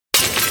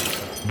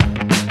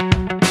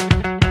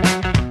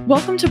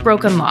Welcome to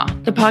Broken Law,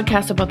 the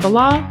podcast about the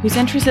law, whose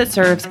interests it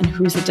serves, and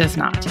whose it does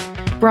not.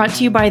 Brought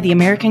to you by the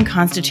American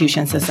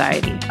Constitution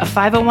Society, a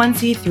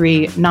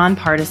 501c3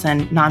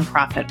 nonpartisan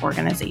nonprofit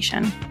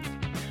organization.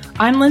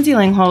 I'm Lindsay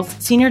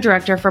Langholz, Senior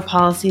Director for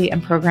Policy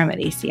and Program at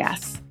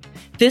ACS.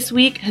 This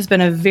week has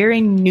been a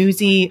very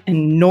newsy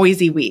and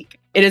noisy week.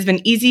 It has been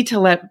easy to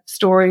let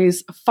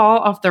stories fall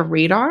off the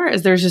radar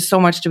as there's just so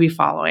much to be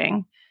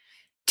following.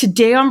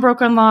 Today on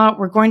Broken Law,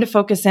 we're going to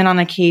focus in on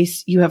a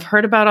case you have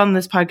heard about on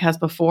this podcast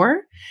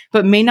before,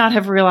 but may not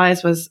have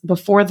realized was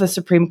before the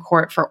Supreme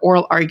Court for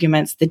oral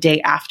arguments the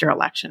day after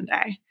Election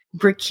Day.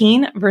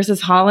 Burkine versus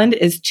Holland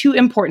is too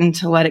important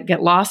to let it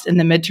get lost in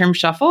the midterm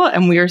shuffle,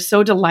 and we are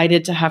so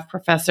delighted to have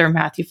Professor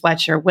Matthew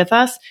Fletcher with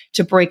us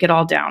to break it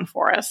all down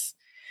for us.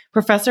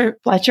 Professor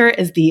Fletcher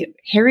is the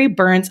Harry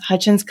Burns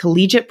Hutchins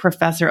Collegiate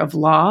Professor of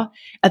Law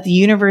at the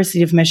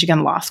University of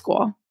Michigan Law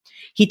School.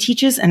 He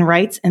teaches and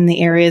writes in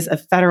the areas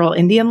of federal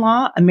Indian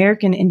law,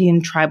 American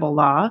Indian tribal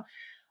law,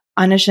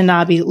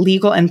 Anishinaabe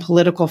legal and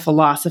political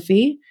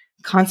philosophy,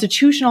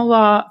 constitutional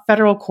law,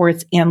 federal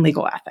courts, and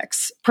legal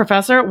ethics.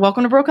 Professor,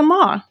 welcome to Broken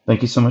Law.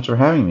 Thank you so much for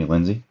having me,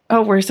 Lindsay.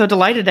 Oh, we're so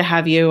delighted to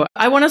have you.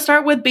 I want to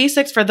start with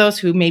basics for those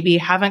who maybe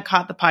haven't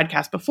caught the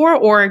podcast before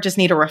or just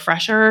need a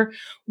refresher.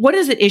 What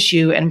is at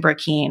issue in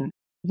Burkine?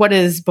 What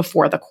is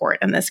before the court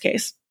in this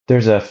case?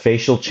 There's a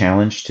facial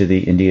challenge to the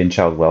Indian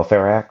Child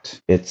Welfare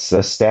Act. Its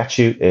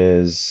statute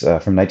is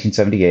from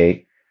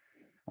 1978.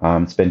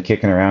 It's been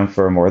kicking around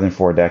for more than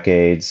 4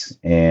 decades.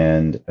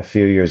 And a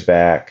few years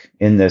back,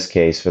 in this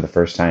case, for the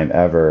first time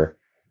ever,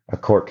 a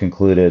court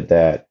concluded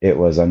that it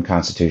was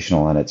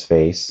unconstitutional on its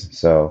face.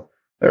 So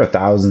there are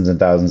thousands and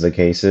thousands of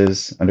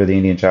cases under the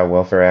Indian Child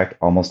Welfare Act,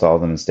 almost all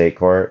of them in state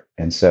court.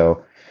 And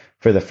so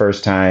for the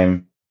first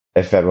time,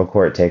 a federal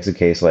court takes a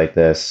case like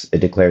this, it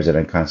declares it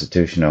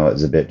unconstitutional.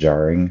 It's a bit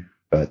jarring,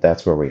 but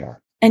that's where we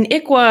are. And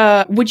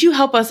ICWA, would you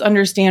help us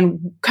understand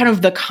kind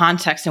of the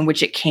context in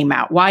which it came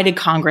out? Why did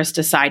Congress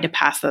decide to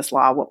pass this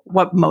law?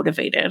 What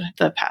motivated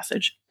the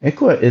passage?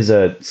 ICWA is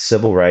a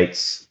civil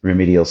rights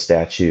remedial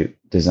statute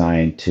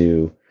designed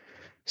to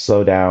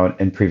slow down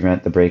and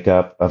prevent the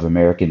breakup of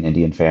American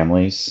Indian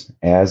families.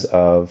 As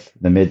of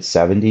the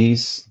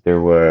mid-70s,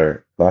 there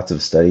were lots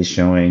of studies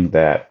showing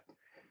that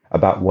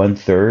about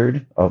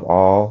 1/3 of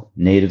all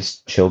Native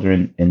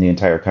children in the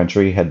entire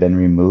country had been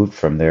removed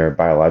from their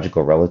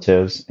biological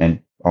relatives,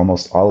 and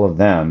almost all of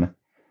them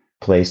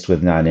placed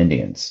with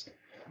non-Indians.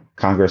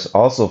 Congress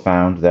also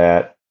found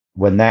that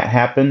when that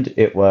happened,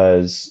 it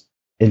was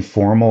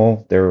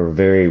informal. There were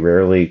very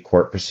rarely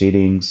court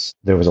proceedings.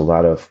 There was a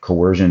lot of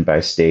coercion by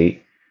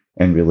state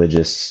and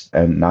religious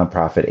and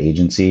nonprofit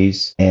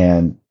agencies.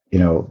 And,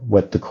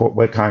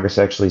 what Congress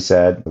actually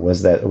said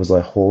was that it was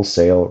a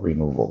wholesale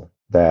removal,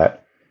 that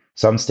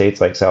some states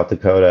like South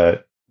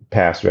Dakota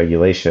passed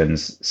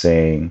regulations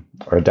saying,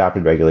 or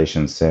adopted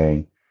regulations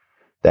saying,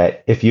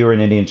 that if you were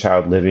an Indian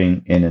child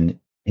living in an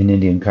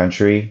Indian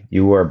country,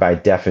 you were by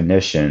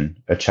definition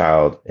a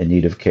child in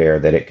need of care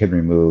that it could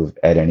remove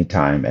at any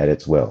time at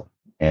its will.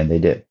 And they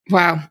did.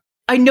 Wow.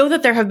 I know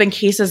that there have been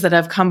cases that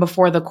have come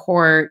before the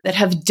court that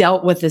have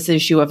dealt with this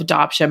issue of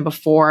adoption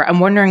before. I'm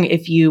wondering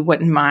if you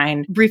wouldn't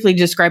mind briefly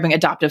describing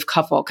adoptive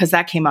couple, because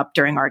that came up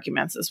during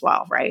arguments as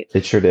well, right?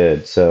 It sure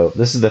did. So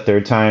this is the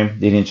third time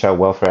the Indian Child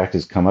Welfare Act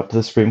has come up to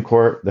the Supreme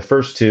Court. The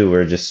first two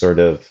were just sort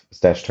of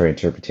statutory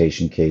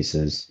interpretation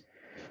cases.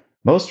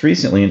 Most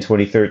recently, in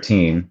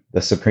 2013,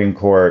 the Supreme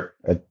Court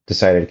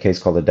decided a case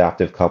called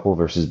Adoptive Couple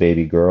versus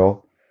Baby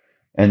Girl.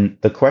 And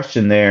the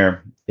question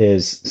there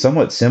is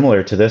somewhat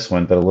similar to this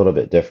one, but a little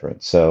bit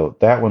different. So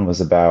that one was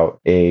about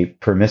a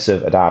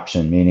permissive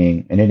adoption,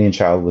 meaning an Indian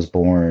child was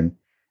born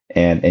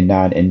and a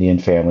non-Indian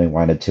family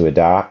wanted to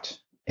adopt,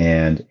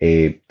 and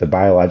the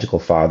biological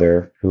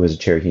father, who was a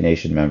Cherokee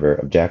Nation member,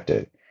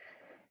 objected.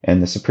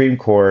 And the Supreme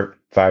Court,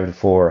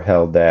 5-4,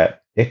 held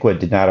that ICWA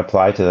did not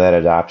apply to that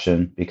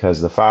adoption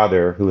because the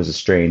father, who was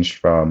estranged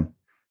from,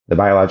 the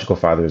biological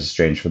father was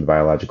estranged from the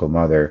biological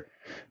mother,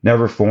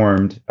 never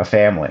formed a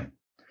family.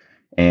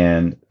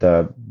 And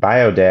the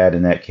bio dad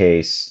in that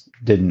case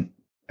didn't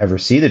ever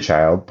see the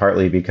child,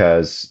 partly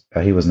because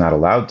he was not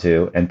allowed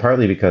to, and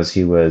partly because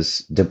he was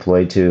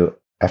deployed to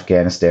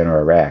Afghanistan or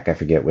Iraq. I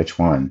forget which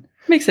one.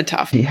 Makes it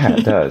tough. Yeah,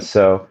 it does.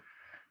 So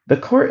the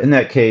court in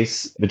that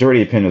case,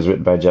 majority opinion was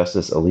written by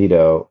Justice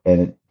Alito,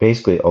 and it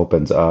basically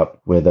opens up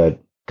with a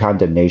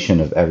condemnation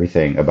of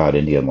everything about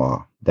Indian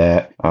law.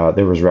 That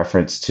there was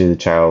reference to the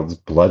child's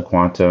blood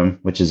quantum,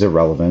 which is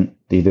irrelevant.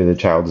 Either the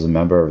child is a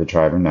member of a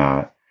tribe or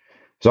not.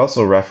 There's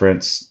also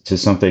reference to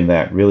something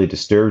that really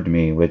disturbed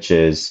me, which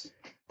is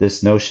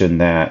this notion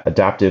that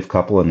adoptive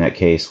couple in that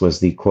case was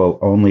the, quote,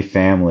 only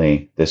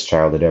family this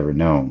child had ever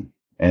known.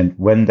 And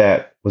when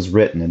that was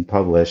written and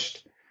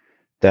published,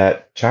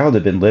 that child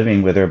had been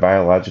living with her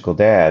biological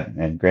dad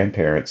and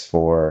grandparents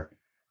for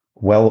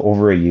well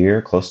over a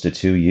year, close to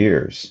 2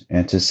 years.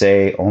 And to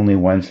say only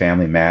one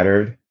family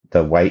mattered,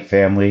 the white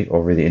family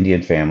over the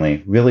Indian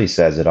family, really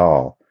says it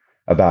all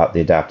about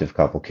the adoptive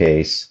couple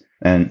case.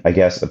 and I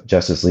guess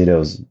Justice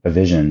Alito's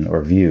vision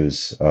or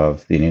views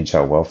of the Indian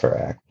Child Welfare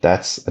Act.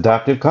 That's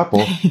adoptive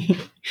couple.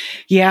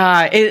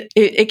 Yeah,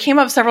 it came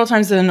up several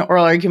times in an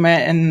oral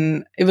argument,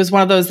 and it was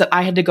one of those that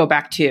I had to go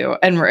back to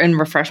and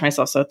refresh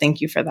myself. So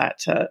thank you for that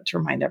to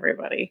remind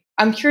everybody.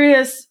 I'm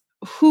curious,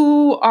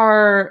 who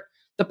are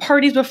the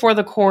parties before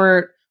the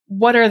court?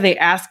 What are they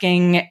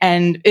asking?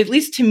 And at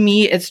least to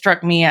me, it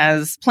struck me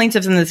as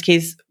plaintiffs in this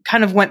case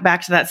kind of went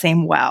back to that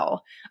same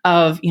well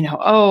of,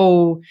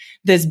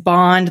 this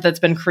bond that's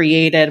been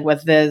created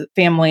with the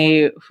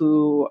family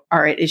who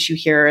are at issue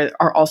here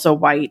are also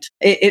white.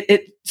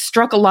 It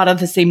struck a lot of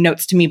the same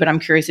notes to me, but I'm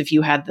curious if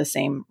you had the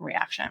same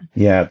reaction.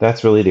 Yeah,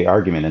 that's really the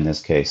argument in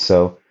this case.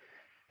 So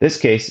this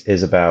case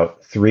is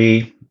about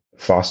 3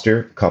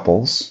 foster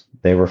couples.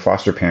 They were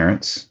foster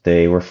parents.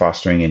 They were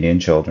fostering Indian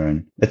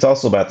children. It's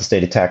also about the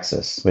state of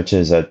Texas, which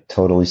is a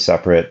totally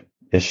separate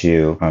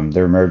issue.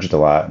 They're merged a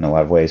lot in a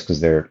lot of ways because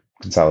they're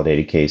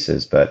consolidated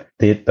cases. But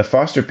the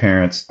foster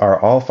parents are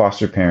all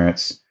foster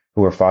parents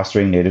who were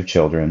fostering Native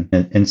children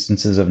in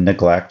instances of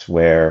neglect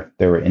where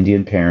there were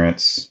Indian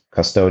parents,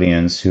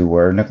 custodians who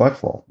were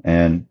neglectful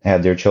and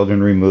had their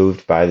children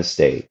removed by the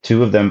state.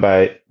 2 of them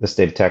by the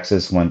state of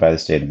Texas, 1 by the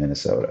state of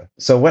Minnesota.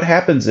 So what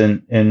happens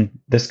in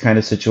this kind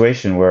of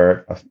situation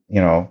where,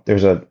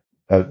 there's a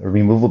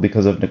removal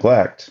because of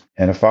neglect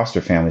and a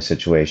foster family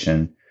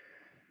situation,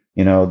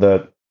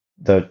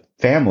 the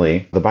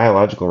family, the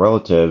biological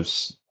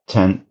relatives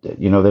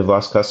they've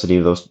lost custody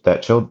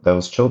of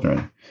those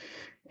children.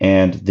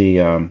 And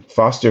the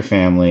foster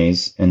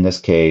families, in this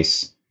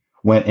case,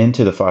 went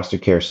into the foster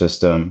care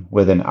system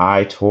with an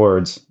eye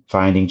towards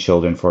finding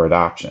children for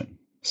adoption.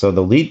 So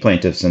the lead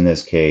plaintiffs in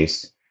this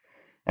case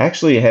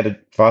actually had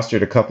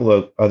fostered a couple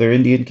of other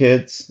Indian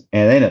kids,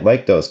 and they didn't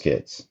like those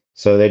kids.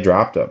 So they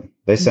dropped them.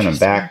 They sent them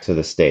back to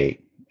the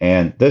state.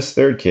 And this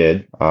third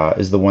kid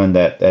is the one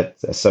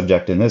that's a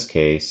subject in this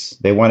case.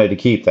 They wanted to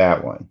keep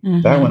that one.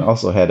 Mm-hmm. That one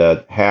also had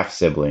a half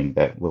sibling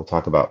that we'll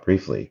talk about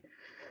briefly.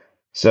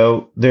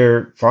 So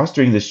they're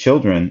fostering these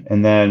children,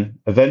 and then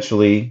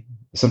eventually,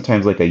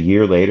 sometimes like a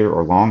year later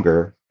or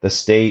longer, the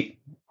state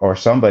or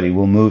somebody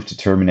will move to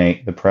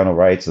terminate the parental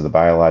rights of the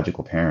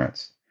biological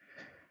parents.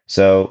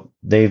 So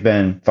they've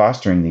been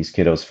fostering these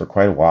kiddos for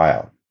quite a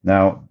while.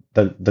 Now,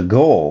 the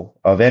goal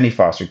of any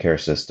foster care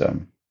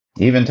system,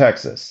 even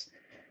Texas,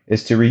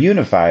 is to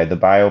reunify the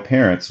bio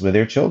parents with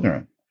their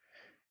children.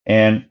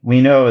 And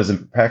we know as a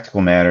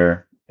practical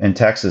matter, in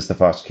Texas, the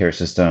foster care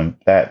system,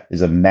 that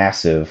is a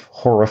massive,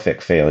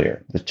 horrific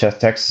failure.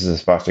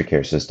 Texas's foster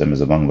care system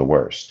is among the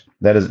worst.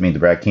 That doesn't mean the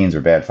Brad Keens are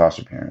bad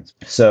foster parents.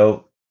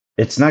 So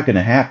it's not going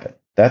to happen.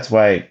 That's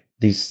why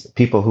these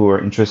people who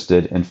are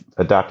interested in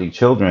adopting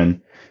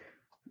children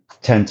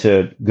tend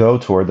to go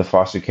toward the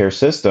foster care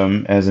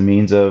system as a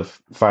means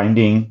of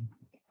finding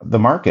the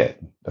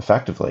market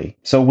effectively.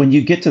 So when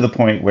you get to the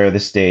point where the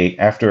state,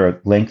 after a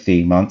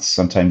lengthy months,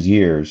 sometimes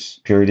years,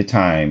 period of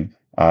time,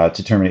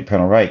 to terminate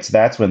parental rights,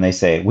 that's when they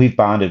say, we've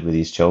bonded with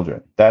these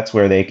children. That's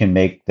where they can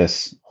make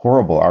this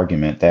horrible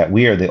argument that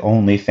we are the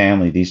only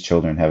family these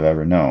children have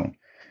ever known.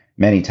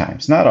 Many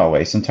times, not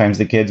always. Sometimes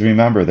the kids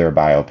remember their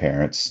bio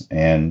parents,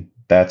 and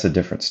that's a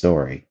different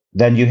story.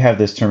 Then you have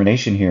this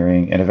termination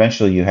hearing, and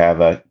eventually you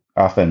have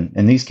often,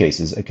 in these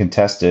cases, a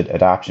contested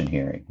adoption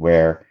hearing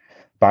where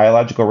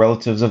biological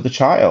relatives of the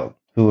child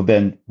who have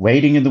been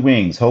waiting in the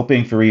wings,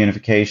 hoping for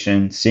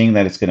reunification, seeing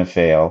that it's going to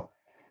fail,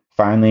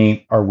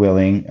 finally are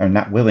willing, or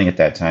not willing at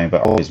that time,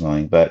 but always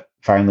willing, but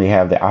finally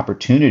have the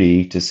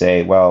opportunity to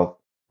say, well,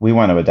 we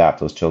want to adopt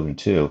those children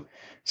too.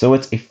 So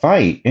it's a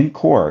fight in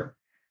court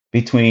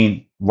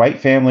between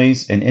white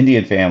families and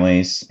Indian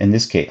families, in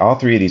this case, all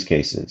 3 of these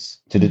cases,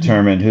 to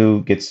determine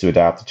who gets to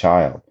adopt a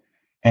child.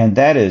 And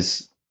that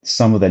is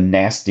some of the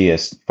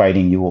nastiest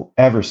fighting you will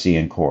ever see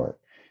in court.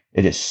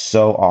 It is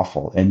so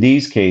awful. In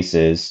these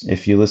cases,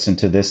 if you listen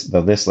to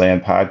the This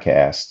Land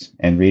podcast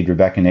and read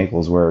Rebecca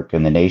Nagel's work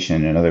in The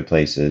Nation and other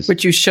places.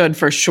 Which you should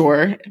for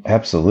sure.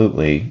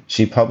 Absolutely.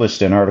 She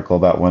published an article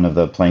about one of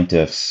the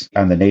plaintiffs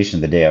on The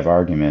Nation the day of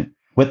argument.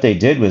 What they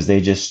did was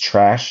they just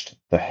trashed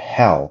the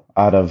hell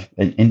out of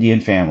Indian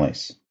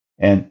families.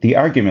 And the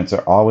arguments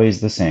are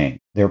always the same.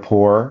 They're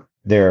poor.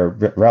 Their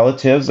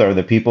relatives are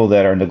the people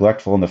that are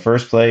neglectful in the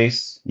first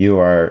place.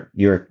 You're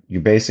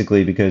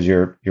basically, because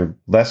you're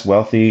less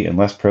wealthy and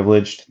less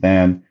privileged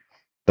than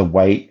the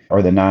white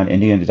or the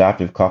non-Indian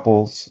adoptive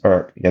couples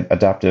or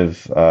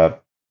adoptive,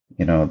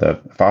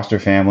 the foster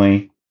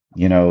family.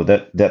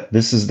 That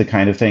this is the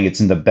kind of thing.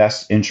 It's in the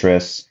best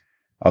interests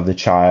of the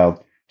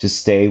child to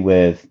stay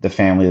with the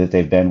family that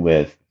they've been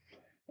with.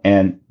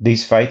 And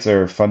these fights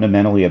are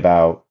fundamentally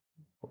about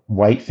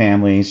white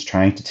families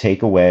trying to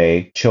take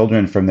away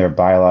children from their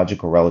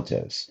biological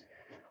relatives.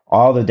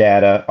 All the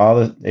data, all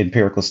the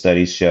empirical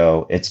studies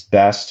show it's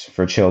best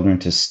for children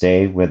to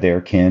stay with their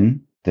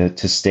kin,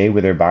 to stay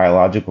with their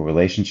biological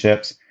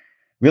relationships.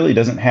 Really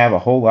doesn't have a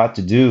whole lot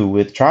to do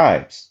with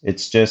tribes.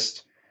 It's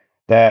just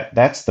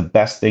that's the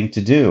best thing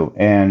to do.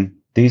 And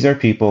these are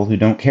people who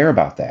don't care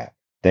about that.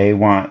 They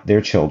want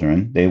their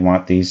children. They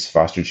want these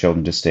foster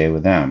children to stay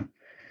with them.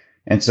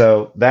 And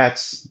so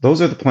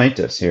those are the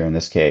plaintiffs here in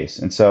this case.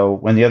 And so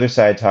when the other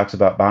side talks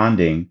about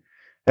bonding,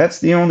 that's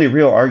the only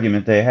real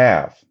argument they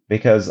have,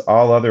 because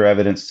all other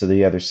evidence to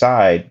the other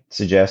side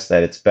suggests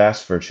that it's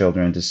best for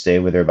children to stay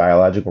with their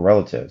biological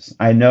relatives.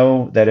 I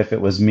know that if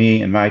it was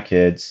me and my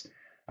kids,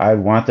 I'd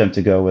want them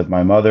to go with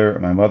my mother or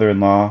my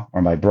mother-in-law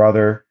or my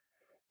brother,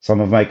 some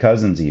of my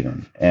cousins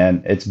even.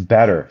 And it's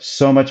better,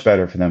 so much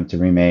better for them to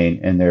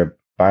remain in their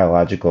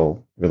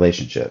biological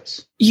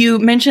relationships. You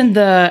mentioned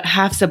the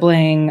half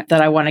sibling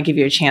that I want to give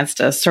you a chance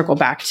to circle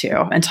back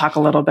to and talk a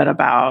little bit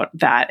about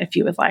that, if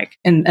you would like,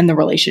 and the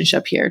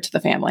relationship here to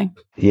the family.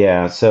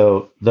 Yeah.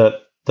 So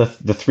the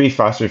three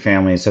foster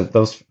families have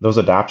those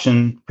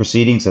adoption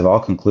proceedings have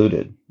all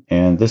concluded.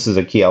 And this is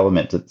a key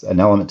element, an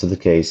element to the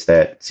case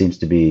that seems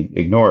to be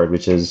ignored,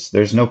 which is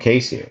there's no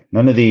case here.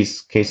 None of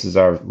these cases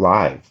are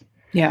live.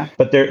 Yeah.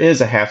 But there is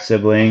a half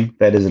sibling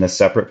that is in a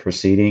separate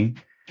proceeding.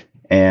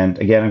 And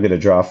again, I'm going to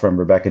draw from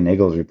Rebecca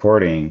Nagel's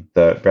reporting.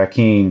 The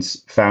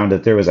Brackines found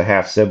that there was a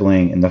half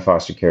sibling in the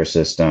foster care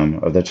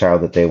system of the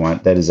child that they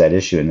want, that is at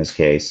issue in this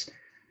case.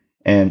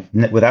 And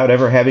without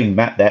ever having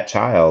met that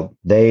child,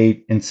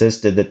 they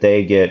insisted that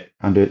they get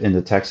in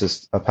the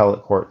Texas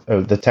appellate court,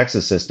 or the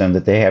Texas system,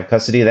 that they have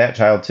custody of that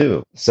child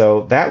too.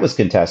 So that was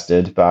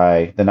contested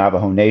by the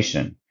Navajo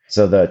Nation.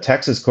 So the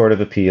Texas Court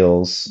of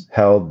Appeals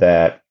held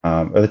that,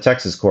 or the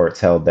Texas courts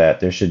held that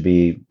there should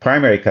be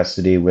primary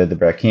custody with the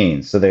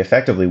Brackines. So they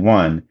effectively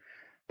won,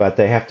 but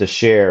they have to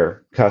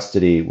share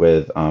custody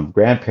with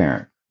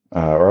grandparent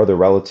or other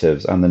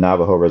relatives on the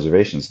Navajo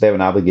reservations. They have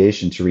an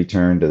obligation to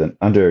return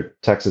under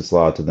Texas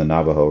law to the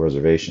Navajo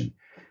reservation.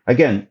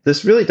 Again,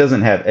 this really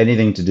doesn't have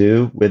anything to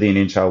do with the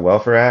Indian Child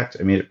Welfare Act.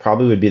 I mean, it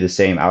probably would be the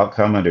same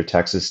outcome under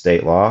Texas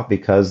state law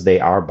because they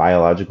are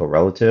biological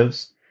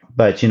relatives.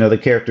 But, the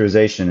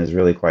characterization is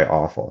really quite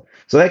awful.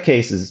 So that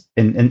case is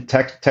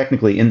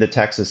technically in the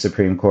Texas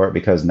Supreme Court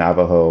because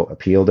Navajo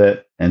appealed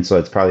it. And so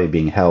it's probably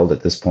being held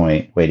at this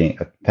point,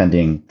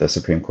 pending the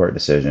Supreme Court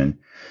decision.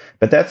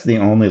 But that's the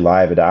only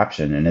live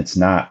adoption, and it's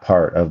not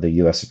part of the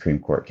U.S. Supreme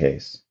Court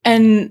case.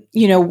 And,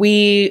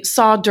 we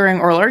saw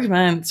during oral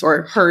arguments,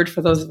 or heard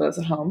for those of us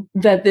at home,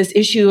 that this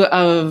issue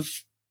of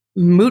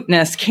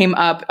mootness came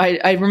up.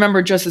 I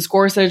remember Justice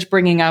Gorsuch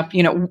bringing up,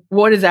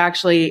 what is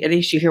actually at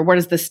issue here? What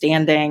is the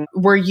standing?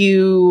 Were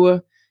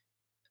you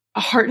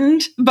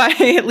heartened by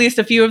at least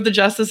a few of the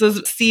justices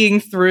seeing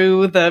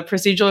through the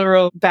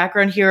procedural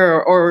background here,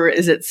 or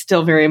is it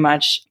still very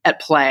much at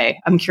play?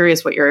 I'm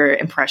curious what your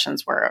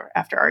impressions were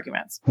after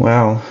arguments.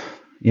 Well,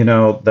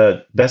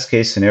 the best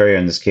case scenario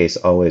in this case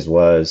always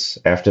was,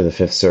 after the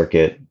Fifth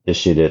Circuit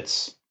issued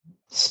its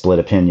split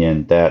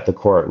opinion, that the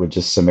court would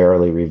just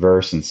summarily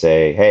reverse and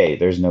say, hey,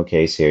 there's no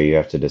case here, you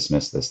have to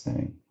dismiss this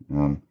thing.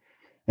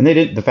 And they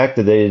didn't. The fact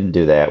that they didn't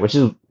do that, which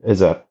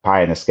is a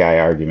pie in the sky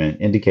argument,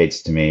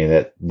 indicates to me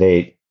that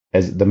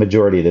as the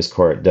majority of this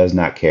court, does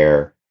not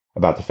care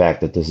about the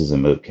fact that this is a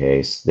moot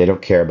case. They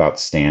don't care about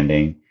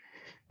standing.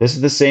 This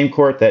is the same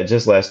court that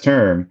just last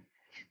term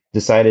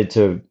decided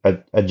to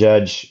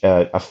adjudge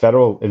a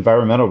federal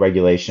environmental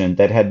regulation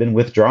that had been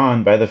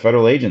withdrawn by the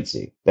federal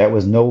agency. That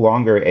was no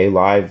longer a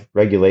live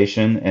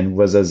regulation and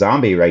was a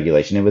zombie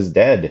regulation. It was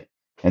dead.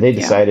 And they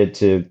decided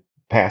to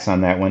pass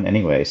on that one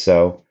anyway.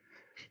 So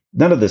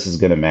none of this is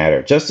going to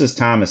matter. Justice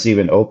Thomas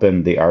even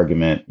opened the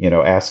argument,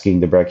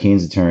 asking the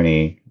Brackines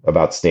attorney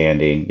about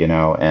standing,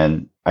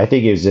 and I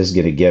think he was just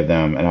going to give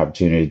them an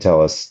opportunity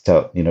to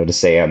to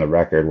say on the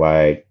record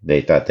why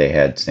they thought they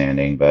had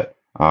standing. But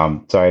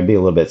so I'd be a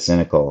little bit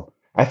cynical.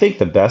 I think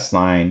the best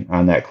line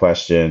on that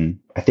question,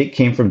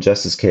 came from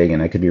Justice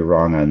Kagan. I could be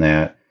wrong on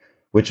that,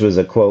 which was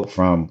a quote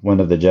from one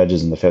of the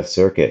judges in the Fifth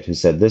Circuit who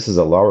said, this is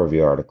a law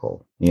review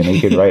article.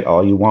 You can write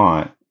all you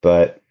want,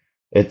 but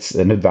it's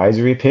an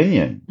advisory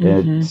opinion.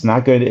 Mm-hmm. It's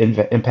not going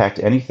to impact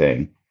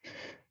anything.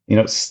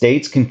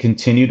 States can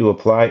continue to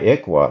apply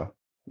ICWA,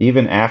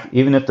 even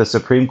if the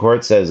Supreme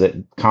Court says it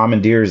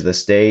commandeers the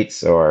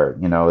states, or,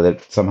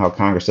 that somehow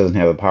Congress doesn't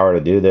have the power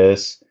to do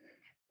this.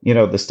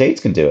 The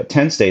states can do it.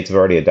 10 states have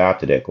already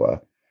adopted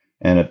ICWA,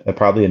 and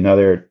probably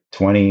another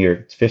 20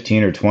 or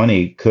 15 or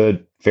 20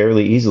 could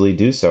fairly easily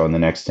do so in the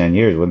next 10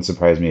 years. Wouldn't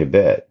surprise me a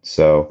bit.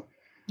 So,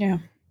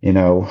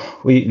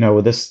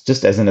 with this,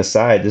 just as an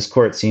aside, this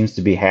court seems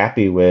to be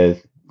happy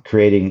with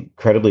creating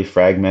incredibly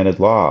fragmented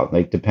law.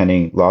 Like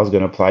law is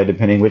going to apply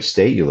depending which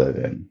state you live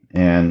in.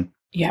 And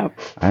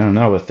I don't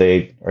know if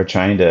they are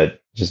trying to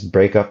just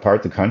break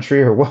apart the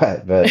country or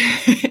what, but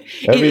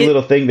every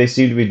little thing they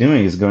seem to be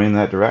doing is going in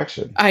that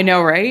direction. I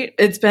know, right?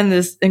 It's been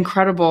this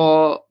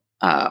incredible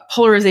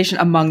polarization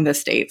among the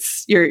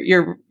states.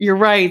 Your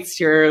rights,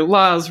 your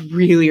laws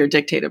really are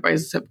dictated by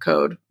zip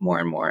code more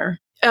and more.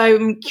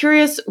 I'm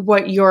curious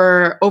what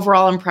your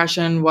overall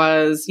impression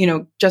was.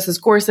 Justice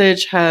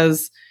Gorsuch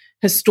has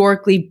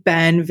historically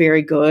been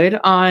very good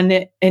on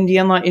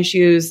Indian law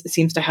issues,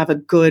 seems to have a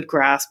good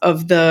grasp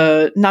of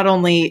the not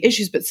only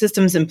issues, but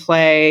systems in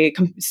play,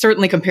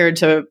 certainly compared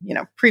to,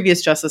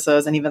 previous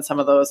justices and even some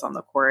of those on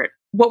the court.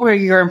 What were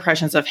your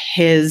impressions of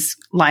his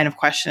line of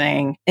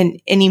questioning and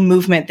any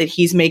movement that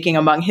he's making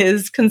among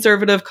his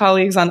conservative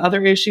colleagues on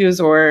other issues,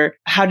 or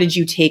how did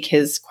you take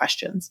his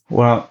questions?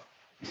 Well,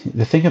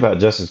 the thing about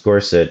Justice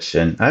Gorsuch,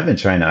 and I've been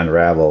trying to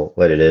unravel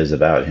what it is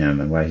about him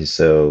and why he's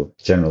so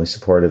generally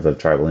supportive of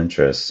tribal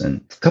interests.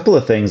 And a couple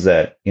of things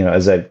that,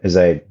 as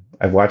I've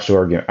watched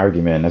the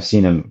argument, I've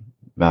seen him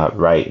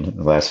write in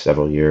the last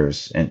several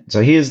years. And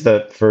so he is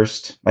the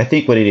first, I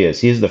think what he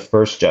is the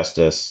first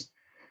justice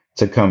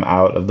to come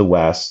out of the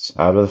West,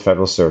 out of the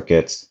federal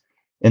circuits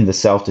in the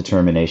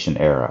self-determination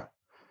era.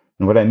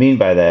 And what I mean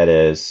by that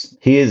is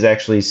he is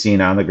actually seen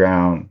on the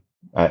ground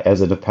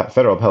as a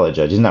federal appellate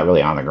judge. He's not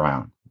really on the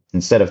ground.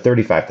 Instead of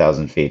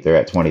 35,000 feet, they're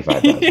at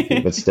 25,000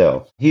 feet. But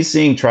still, he's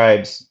seeing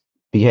tribes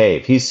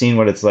behave. He's seen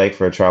what it's like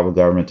for a tribal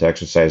government to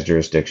exercise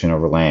jurisdiction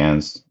over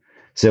lands,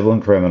 civil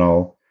and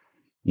criminal,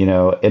 in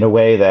a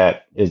way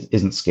that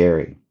isn't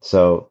scary.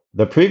 So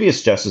the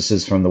previous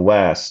justices from the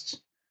West,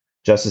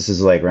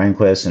 justices like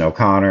Rehnquist and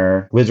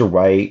O'Connor, Whizzer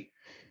White,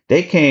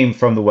 they came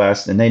from the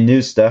West and they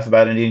knew stuff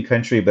about Indian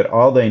country, but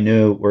all they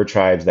knew were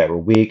tribes that were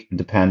weak,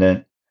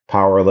 independent,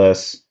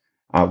 powerless,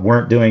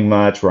 weren't doing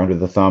much, were under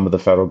the thumb of the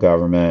federal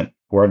government,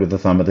 were under the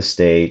thumb of the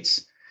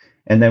states.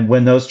 And then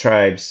when those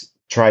tribes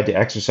tried to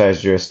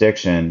exercise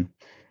jurisdiction,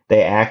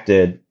 they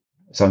acted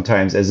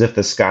sometimes as if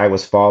the sky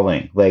was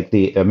falling, like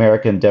the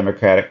American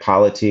democratic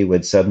polity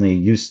would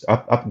suddenly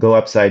go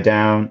upside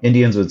down.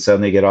 Indians would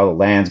suddenly get all the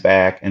lands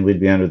back, and we'd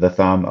be under the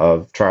thumb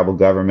of tribal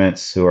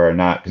governments who are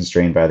not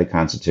constrained by the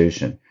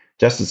Constitution.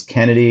 Justice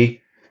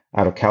Kennedy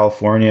out of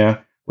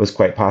California was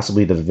quite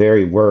possibly the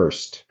very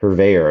worst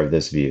purveyor of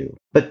this view.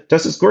 But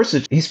Justice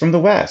Gorsuch, he's from the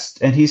West,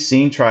 and he's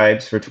seen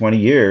tribes for 20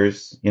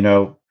 years,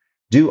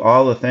 do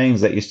all the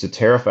things that used to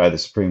terrify the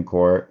Supreme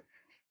Court.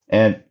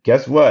 And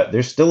guess what?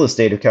 There's still a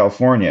state of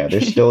California.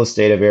 There's still a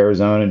state of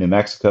Arizona, New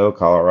Mexico,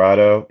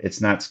 Colorado.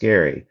 It's not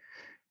scary.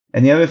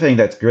 And the other thing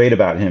that's great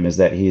about him is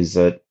that he's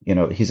a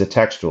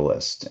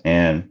textualist.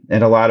 And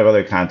in a lot of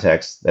other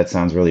contexts, that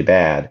sounds really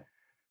bad.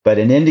 But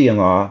in Indian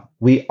law,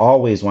 we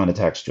always want a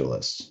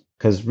textualist,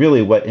 because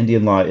really what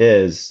Indian law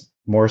is,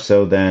 more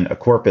so than a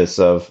corpus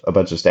of a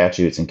bunch of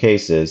statutes and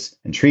cases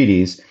and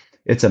treaties,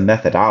 it's a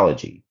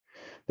methodology.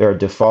 There are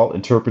default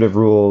interpretive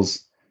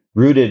rules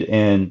rooted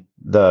in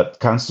the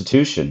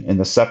Constitution, in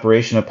the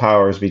separation of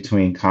powers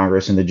between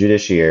Congress and the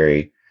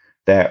judiciary,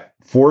 that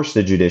force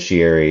the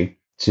judiciary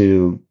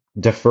to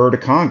defer to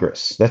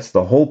Congress. That's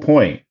the whole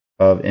point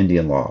of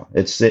Indian law.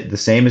 The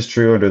same is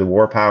true under the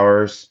war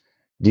powers,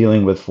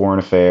 dealing with foreign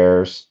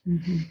affairs.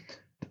 Mm-hmm.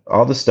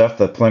 All the stuff,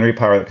 the plenary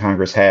power that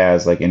Congress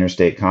has, like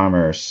interstate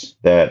commerce,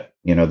 that,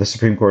 the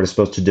Supreme Court is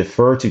supposed to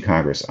defer to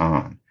Congress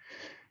on.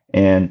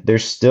 And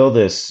there's still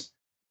this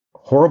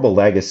horrible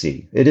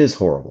legacy. It is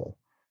horrible,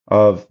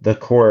 of the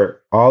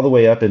court all the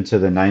way up into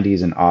the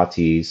 90s and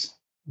aughties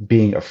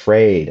being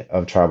afraid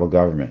of tribal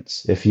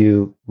governments. If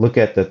you look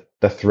at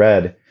the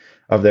thread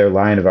of their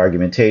line of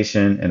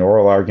argumentation and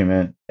oral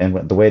argument,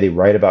 and the way they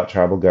write about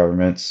tribal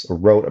governments or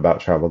wrote about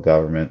tribal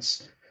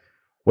governments,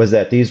 was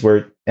that these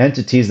were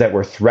entities that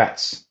were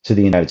threats to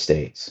the United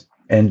States.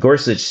 And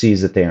Gorsuch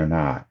sees that they are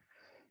not.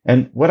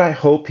 And what I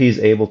hope he's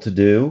able to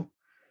do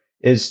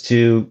is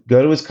to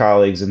go to his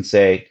colleagues and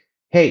say,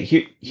 hey,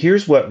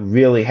 here's what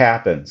really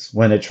happens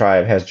when a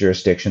tribe has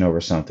jurisdiction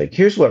over something.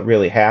 Here's what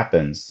really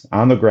happens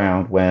on the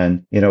ground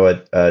when,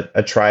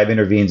 a tribe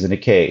intervenes in a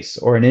case,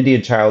 or an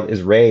Indian child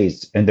is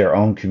raised in their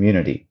own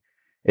community.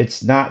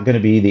 It's not going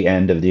to be the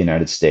end of the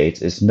United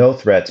States. It's no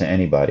threat to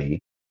anybody.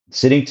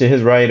 Sitting to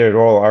his right at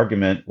oral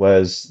argument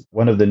was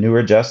one of the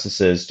newer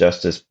justices,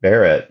 Justice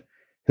Barrett,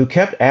 who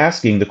kept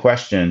asking the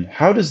question,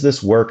 how does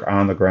this work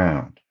on the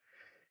ground?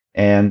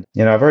 And,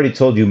 I've already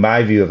told you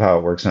my view of how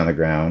it works on the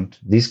ground.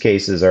 These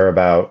cases are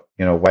about,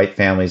 white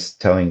families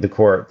telling the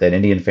court that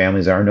Indian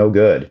families are no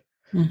good.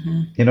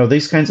 Mm-hmm.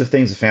 These kinds of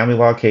things, the family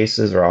law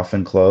cases are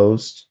often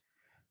closed.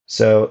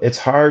 So it's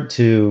hard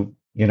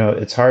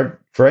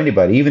for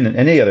anybody, even in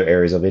any other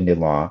areas of Indian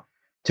law,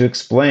 to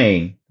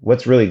explain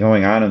what's really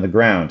going on the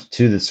ground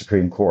to the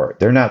Supreme Court.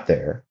 They're not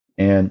there.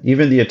 And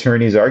even the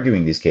attorneys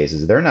arguing these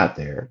cases, they're not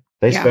there.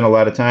 They spend a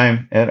lot of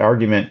time at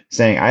argument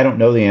saying, I don't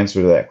know the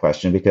answer to that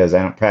question because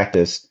I don't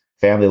practice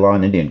family law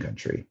in Indian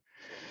country.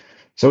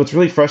 So it's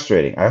really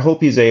frustrating. I hope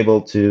he's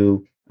able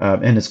to,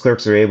 and his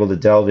clerks are able to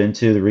delve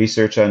into the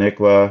research on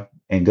ICWA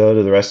and go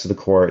to the rest of the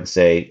court and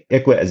say,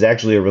 ICWA is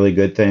actually a really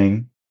good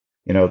thing.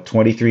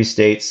 23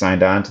 states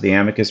signed on to the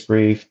amicus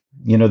brief.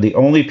 The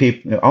only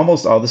people,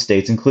 almost all the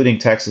states, including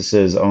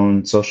Texas's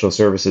own social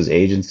services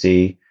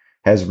agency,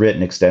 has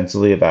written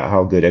extensively about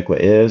how good ICWA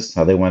is,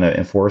 how they want to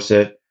enforce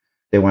it.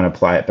 They want to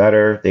apply it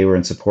better. They were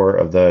in support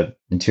of the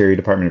Interior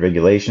Department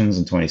regulations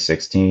in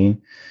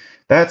 2016.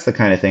 That's the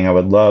kind of thing I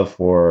would love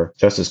for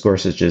Justice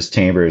Gorsuch's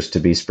chambers to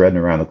be spreading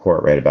around the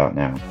court right about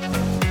now.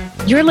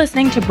 You're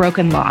listening to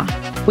Broken Law.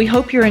 We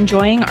hope you're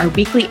enjoying our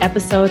weekly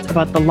episodes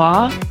about the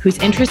law, whose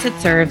interests it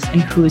serves,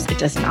 and whose it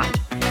does not.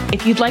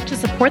 If you'd like to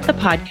support the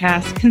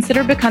podcast,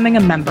 consider becoming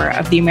a member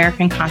of the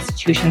American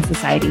Constitution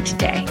Society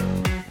today.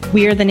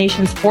 We are the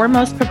nation's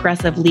foremost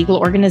progressive legal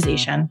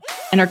organization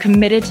and are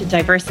committed to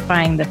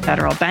diversifying the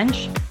federal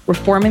bench,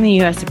 reforming the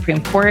U.S.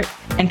 Supreme Court,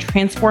 and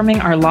transforming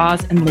our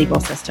laws and legal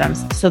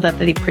systems so that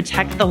they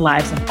protect the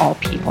lives of all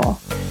people.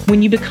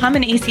 When you become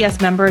an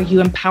ACS member, you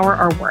empower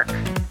our work.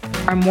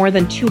 Our more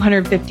than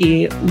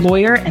 250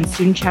 lawyer and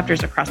student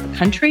chapters across the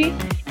country,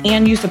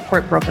 and you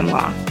support broken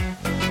law.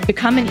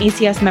 Become an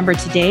ACS member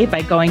today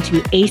by going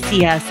to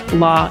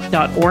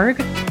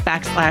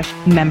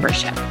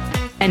acslaw.org/membership.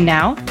 And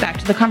now, back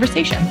to the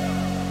conversation.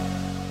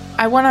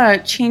 I want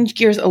to change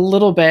gears a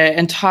little bit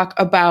and talk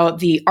about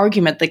the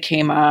argument that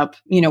came up.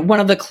 One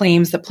of the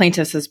claims that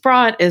plaintiffs has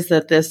brought is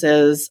that this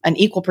is an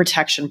equal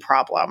protection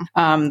problem.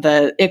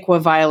 The ICWA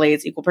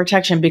violates equal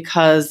protection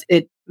because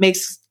it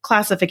makes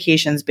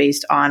classifications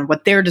based on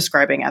what they're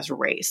describing as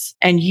race.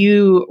 And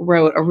you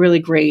wrote a really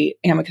great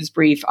amicus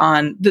brief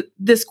on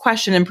this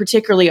question, and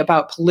particularly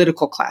about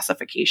political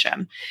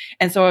classification.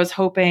 And so I was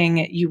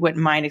hoping you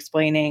wouldn't mind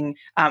explaining,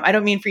 I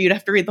don't mean for you to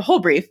have to read the whole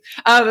brief,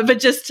 but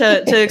just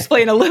to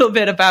explain a little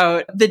bit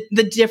about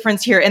the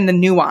difference here and the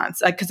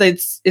nuance, because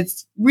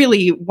it's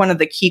really one of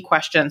the key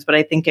questions, but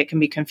I think it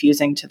can be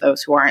confusing to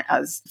those who aren't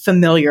as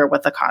familiar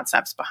with the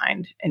concepts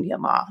behind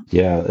Indian law.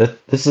 Yeah,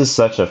 this is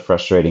such a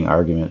frustrating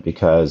argument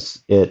because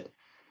it's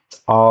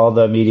all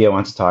the media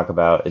wants to talk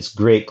about. It's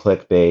great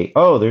clickbait.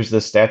 Oh, there's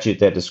this statute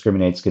that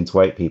discriminates against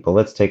white people.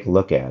 Let's take a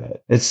look at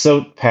it. It's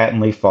so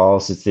patently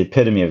false. It's the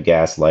epitome of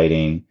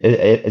gaslighting.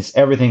 It's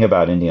everything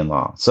about Indian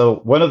law. So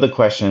one of the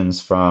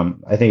questions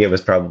from, I think it was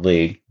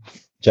probably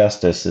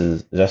Justice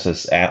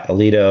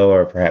Alito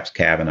or perhaps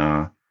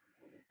Kavanaugh,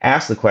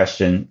 asked the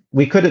question,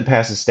 we couldn't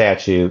pass a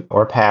statute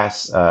or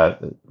pass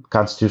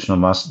constitutional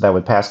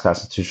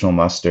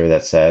muster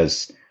that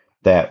says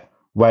that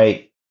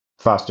white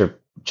foster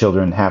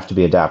children have to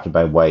be adopted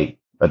by white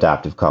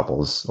adoptive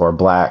couples, or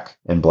black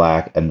and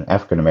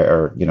African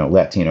American, or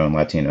Latino and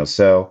Latino.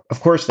 So of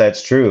course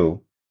that's true,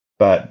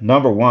 but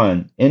number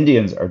one,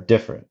 Indians are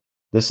different.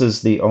 This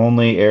is the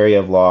only area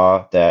of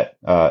law that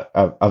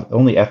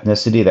only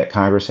ethnicity that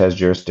Congress has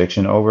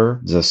jurisdiction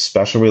over. There's a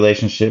special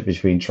relationship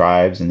between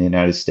tribes in the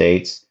United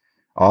States.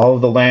 All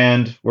of the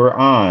land we're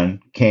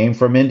on came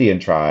from Indian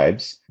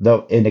tribes,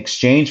 though in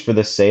exchange for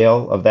the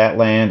sale of that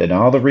land and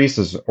all the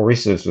resources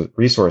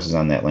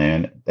on that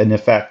land, in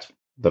effect,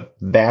 the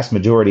vast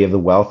majority of the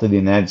wealth of the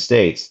United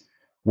States,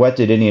 what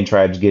did Indian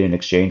tribes get in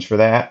exchange for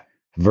that?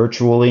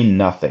 Virtually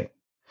nothing.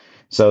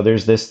 So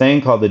there's this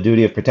thing called the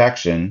duty of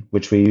protection,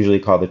 which we usually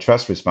call the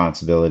trust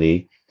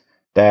responsibility,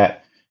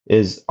 that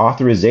is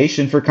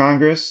authorization for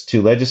Congress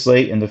to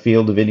legislate in the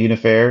field of Indian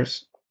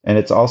affairs. And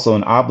it's also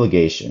an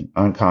obligation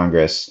on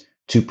Congress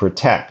to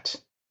protect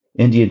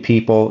Indian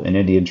people and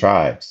Indian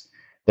tribes.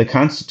 The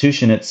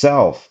Constitution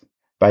itself,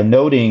 by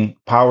noting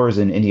powers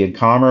in Indian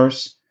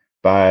commerce,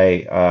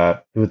 through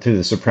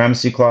the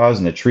Supremacy Clause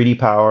and the Treaty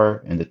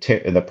Power and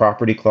the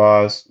Property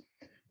Clause,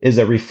 is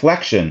a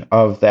reflection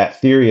of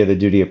that theory of the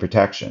duty of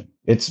protection.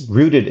 It's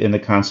rooted in the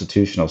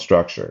constitutional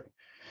structure.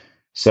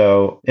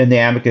 So in the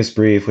amicus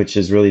brief, which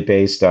is really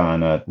based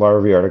on a law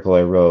review article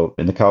I wrote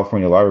in the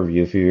California Law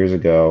Review a few years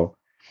ago,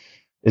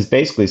 is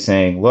basically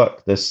saying,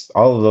 look,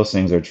 all of those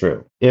things are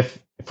true. If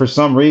for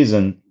some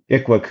reason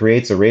ICWA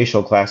creates a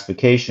racial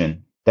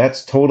classification,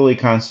 that's totally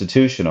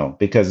constitutional,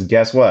 because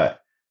guess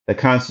what? The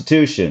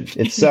Constitution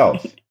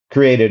itself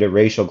created a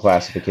racial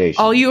classification.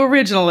 All you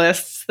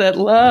originalists that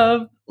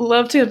love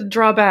to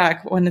draw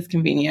back when it's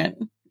convenient.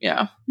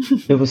 Yeah.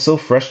 It was so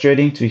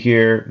frustrating to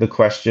hear the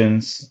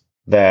questions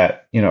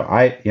that,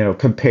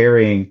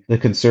 comparing the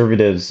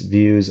conservatives'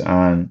 views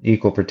on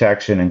equal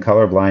protection and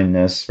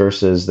colorblindness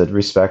versus the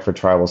respect for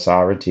tribal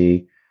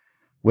sovereignty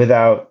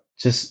without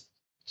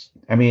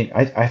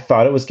I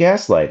thought it was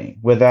gaslighting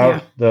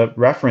without the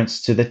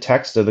reference to the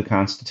text of the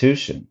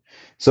Constitution.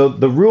 So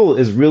the rule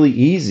is really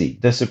easy.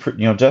 Justice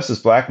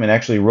Blackmun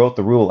actually wrote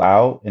the rule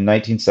out in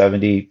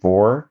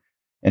 1974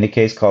 in a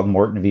case called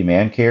Morton v.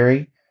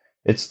 Mancarry.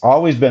 It's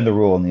always been the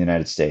rule in the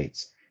United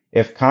States.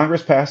 If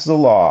Congress passes a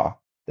law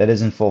that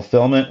is in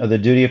fulfillment of the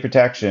duty of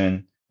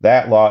protection,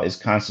 that law is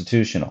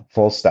constitutional,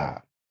 full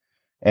stop.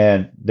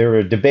 And there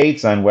were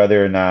debates on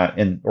whether or not,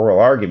 in oral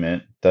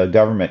argument, the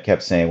government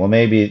kept saying, well,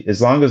 maybe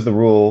as long as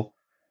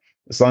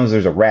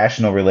there's a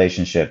rational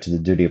relationship to the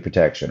duty of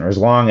protection, or as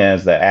long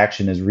as the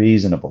action is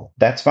reasonable,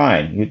 that's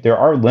fine. There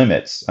are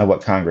limits on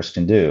what Congress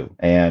can do.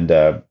 And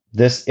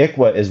this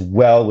ICWA is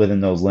well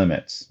within those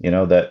limits.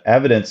 The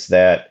evidence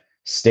that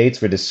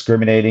states were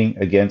discriminating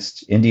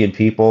against Indian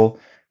people,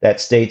 that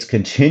states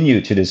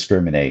continue to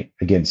discriminate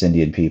against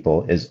Indian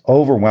people, is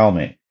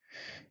overwhelming.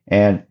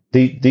 And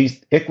the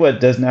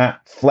ICWA does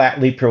not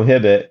flatly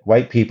prohibit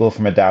white people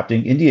from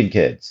adopting Indian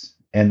kids.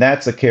 And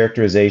that's a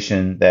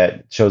characterization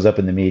that shows up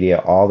in the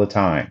media all the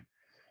time.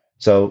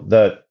 So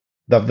the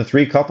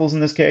three couples in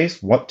this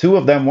case, two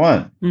of them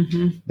won.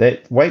 Mm-hmm.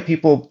 That white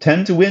people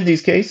tend to win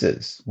these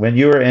cases. When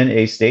you are in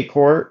a state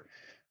court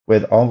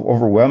with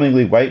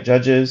overwhelmingly white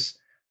judges,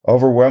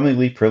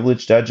 overwhelmingly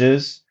privileged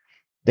judges,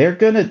 they're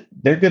gonna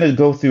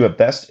go through a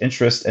best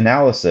interest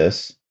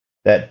analysis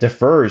that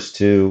defers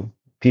to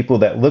people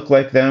that look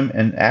like them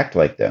and act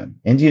like them.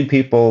 Indian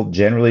people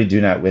generally do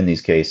not win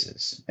these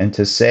cases. And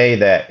to say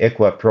that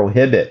ICWA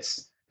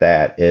prohibits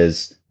that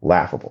is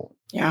laughable.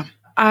 Yeah.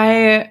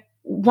 I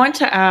want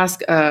to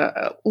ask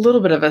a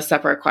little bit of a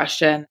separate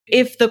question.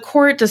 If the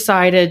court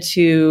decided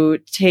to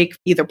take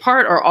either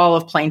part or all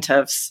of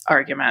plaintiffs'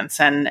 arguments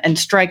and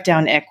strike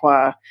down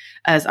ICWA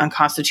as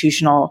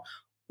unconstitutional,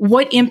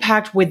 what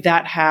impact would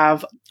that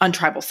have on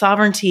tribal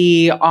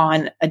sovereignty,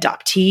 on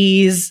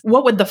adoptees?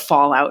 What would the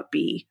fallout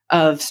be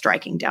of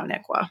striking down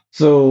ICWA?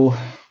 So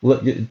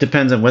it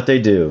depends on what they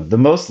do. The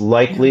most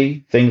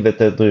likely thing that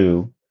they'll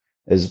do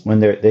is when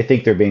they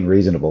think they're being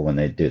reasonable when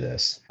they do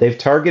this. They've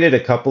targeted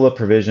a couple of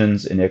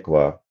provisions in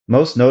ICWA,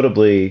 most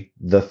notably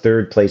the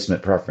third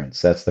placement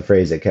preference. That's the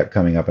phrase that kept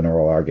coming up in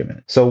oral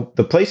argument. So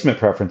the placement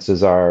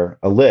preferences are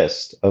a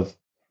list of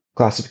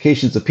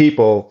classifications of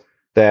people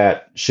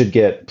that should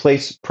get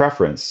place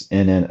preference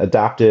in an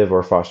adoptive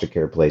or foster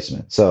care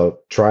placement. So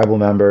tribal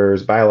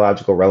members,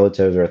 biological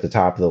relatives are at the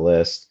top of the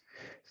list.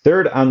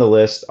 Third on the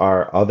list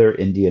are other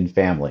Indian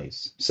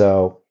families.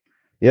 So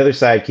the other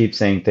side keeps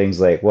saying things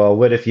like, well,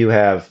 what if you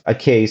have a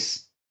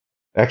case?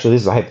 Actually,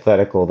 this is a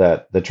hypothetical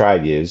that the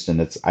tribe used,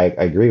 and I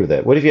agree with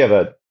it. What if you have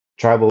a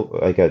tribal,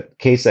 like a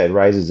case that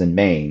arises in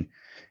Maine,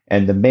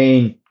 and the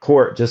Maine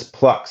court just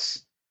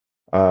plucks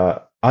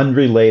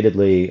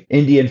unrelatedly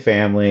Indian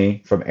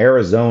family from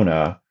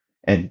Arizona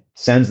and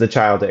sends the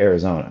child to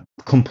Arizona.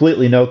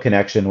 Completely no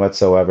connection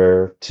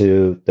whatsoever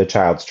to the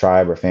child's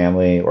tribe or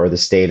family or the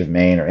state of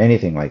Maine or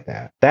anything like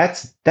that.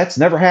 That's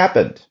never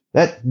happened.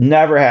 That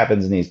never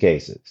happens in these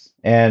cases.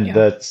 And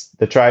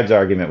the tribe's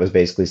argument was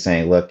basically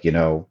saying, look,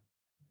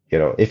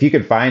 if you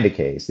could find a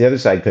case, the other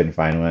side couldn't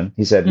find one.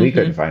 He said, we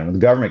couldn't find one. The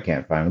government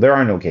can't find one. There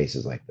are no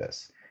cases like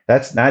this.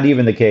 That's not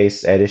even the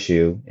case at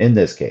issue in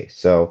this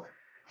case.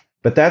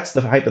 But that's the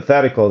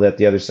hypothetical that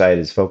the other side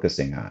is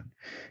focusing on.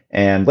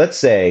 And let's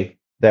say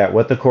that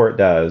what the court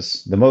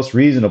does, the most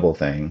reasonable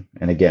thing,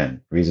 and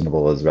again,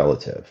 reasonable is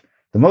relative.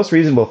 The most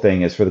reasonable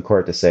thing is for the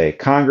court to say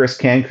Congress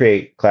can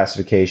create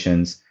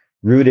classifications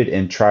rooted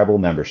in tribal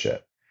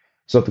membership.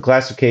 So if the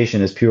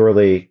classification is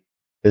purely,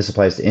 this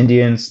applies to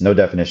Indians, no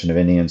definition of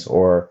Indians,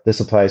 or this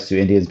applies to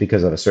Indians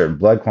because of a certain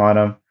blood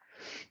quantum,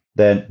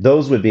 then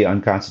those would be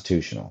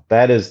unconstitutional.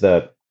 That is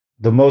the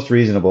most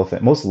reasonable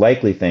thing, most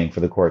likely thing for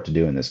the court to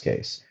do in this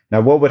case.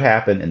 Now, what would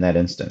happen in that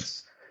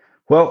instance?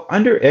 Well,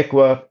 under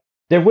ICWA,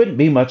 there wouldn't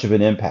be much of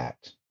an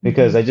impact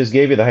because I just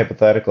gave you the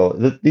hypothetical.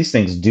 These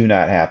things do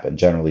not happen,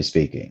 generally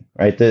speaking,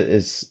 right?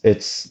 The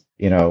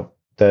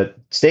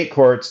state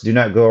courts do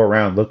not go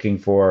around looking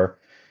for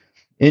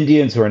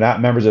Indians who are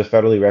not members of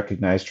federally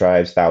recognized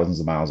tribes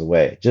thousands of miles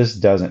away. It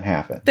just doesn't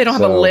happen. They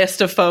don't have a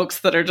list of folks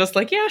that are just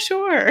like, yeah,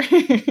 sure.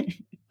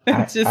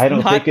 It's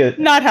just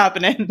not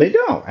happening. They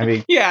don't. I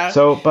mean, yeah.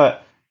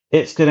 But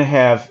it's going to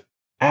have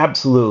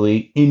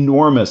absolutely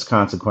enormous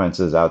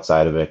consequences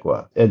outside of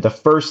ICWA. And the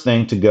first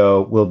thing to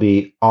go will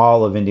be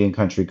all of Indian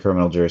country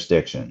criminal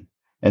jurisdiction.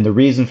 And the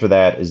reason for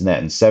that is that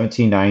in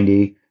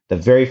 1790, the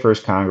very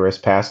first Congress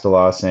passed a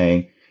law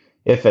saying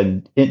if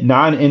a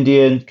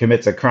non-Indian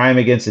commits a crime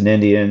against an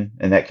Indian,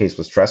 and that case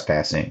was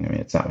trespassing, I mean,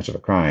 it's not much of a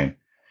crime,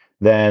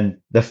 then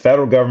the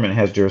federal government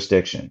has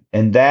jurisdiction.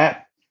 And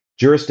that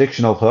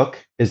jurisdictional hook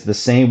is the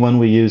same one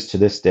we use to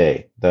this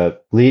day. The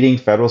leading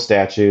federal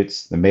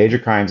statutes, the Major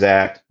Crimes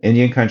Act,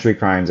 Indian Country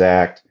Crimes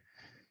Act,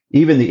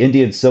 even the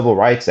Indian Civil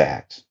Rights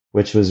Act,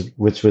 which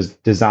was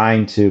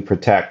designed to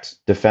protect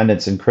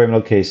defendants in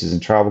criminal cases in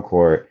tribal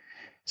court,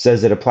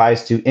 says it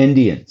applies to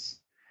Indians.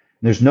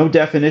 There's no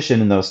definition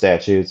in those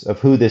statutes of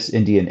who this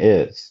Indian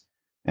is.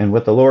 And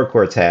what the lower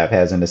courts have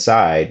as an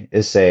aside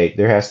is say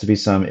there has to be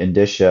some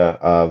indicia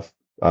of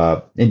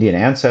Indian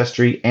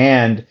ancestry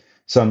and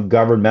some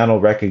governmental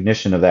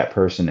recognition of that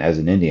person as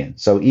an Indian.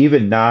 So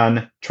even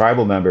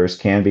non-tribal members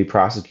can be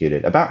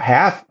prosecuted. About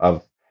half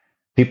of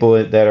people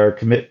that are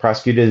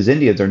prosecuted as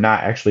Indians are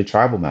not actually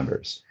tribal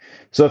members.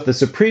 So if the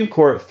Supreme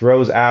Court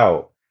throws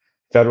out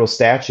federal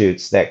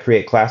statutes that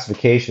create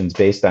classifications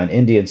based on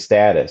Indian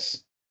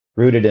status,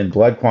 rooted in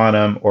blood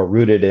quantum or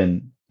rooted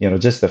in,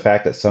 just the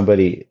fact that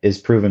somebody is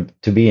proven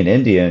to be an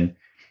Indian,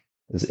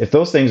 if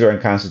those things are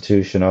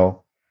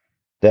unconstitutional,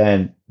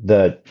 then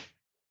the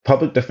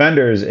public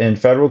defenders in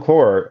federal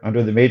court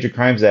under the Major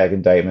Crimes Act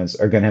indictments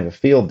are going to have a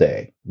field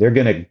day. They're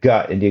going to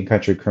gut Indian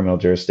country criminal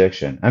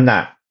jurisdiction. I'm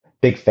not a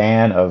big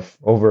fan of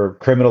over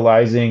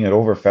criminalizing and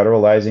over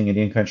federalizing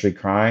Indian country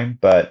crime,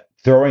 but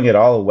throwing it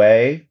all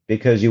away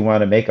because you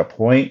want to make a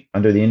point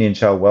under the Indian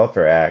Child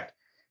Welfare Act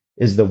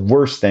is the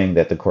worst thing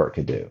that the court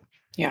could do.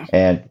 Yeah.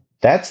 And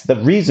that's the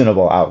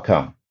reasonable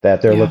outcome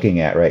that they're looking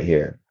at right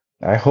here.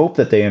 I hope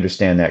that they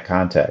understand that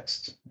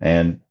context,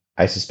 and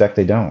I suspect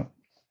they don't.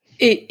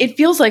 It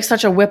feels like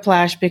such a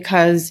whiplash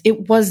because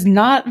it was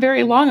not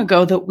very long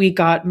ago that we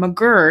got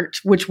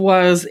McGirt, which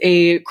was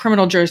a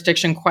criminal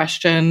jurisdiction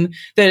question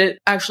that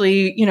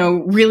actually,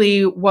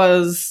 really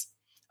was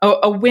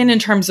a win in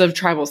terms of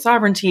tribal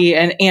sovereignty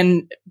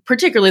and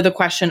particularly the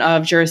question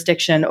of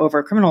jurisdiction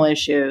over criminal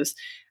issues.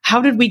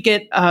 how did we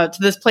get to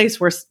this place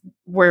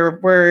where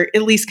we're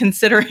at least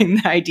considering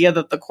the idea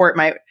that the court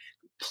might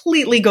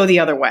completely go the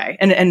other way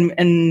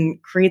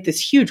and create this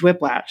huge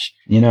whiplash?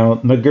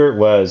 McGirt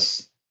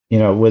was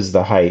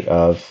the height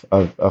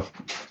of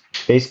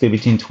basically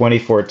between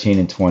 2014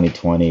 and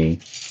 2020.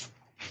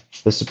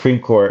 The Supreme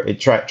Court,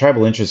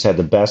 tribal interests had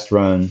the best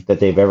run that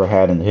they've ever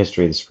had in the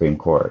history of the Supreme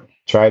Court.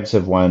 Tribes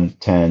have won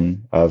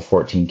 10 of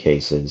 14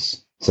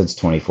 cases since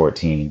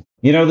 2014.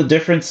 The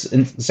difference,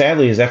 and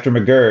sadly, is after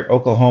McGirt,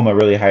 Oklahoma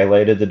really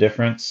highlighted the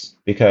difference,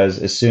 because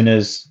as soon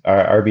as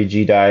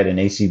RBG died and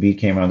ACB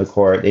came on the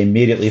court, they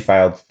immediately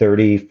filed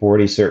 30,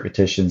 40 cert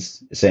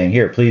petitions saying,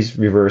 here, please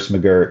reverse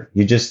McGirt.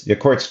 Your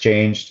court's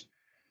changed.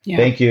 Yeah.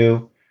 Thank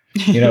you.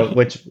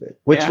 Which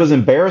was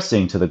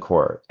embarrassing to the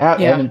court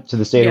and to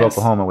the state of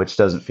Oklahoma, which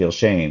doesn't feel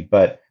shame.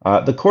 But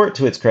the court,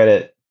 to its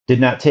credit, did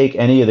not take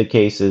any of the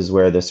cases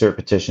where the cert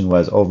petition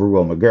was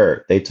overrule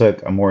McGirt. They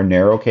took a more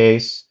narrow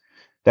case.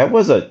 That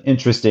was an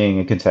interesting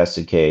and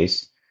contested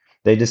case.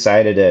 They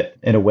decided it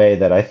in a way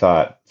that I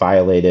thought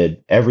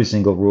violated every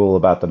single rule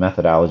about the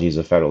methodologies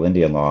of federal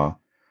Indian law.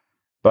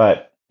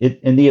 But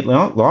in the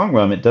long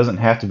run, it doesn't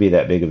have to be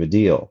that big of a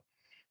deal.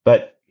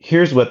 But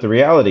here's what the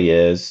reality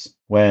is.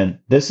 When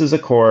this is a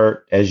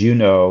court, as you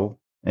know,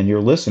 and your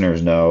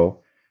listeners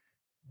know,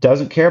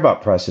 doesn't care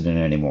about precedent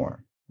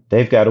anymore.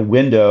 They've got a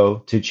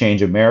window to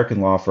change American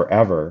law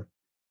forever,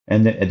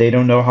 and they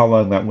don't know how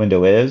long that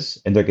window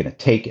is, and they're going to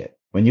take it.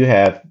 When you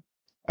have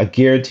a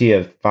guarantee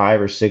of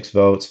 5 or 6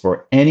 votes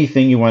for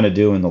anything you want to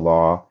do in the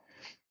law,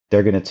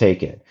 they're going to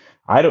take it.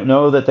 I don't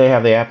know that they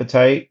have the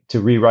appetite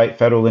to rewrite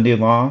federal Indian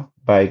law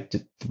by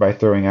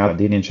throwing out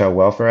the Indian Child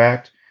Welfare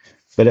Act.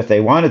 But if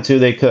they wanted to,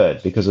 they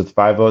could, because with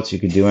 5 votes, you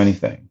could do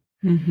anything.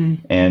 Mm-hmm.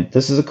 And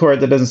this is a court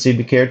that doesn't seem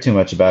to care too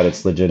much about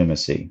its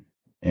legitimacy.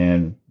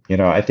 And,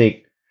 I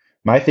think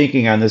my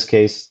thinking on this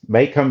case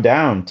might come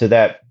down to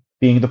that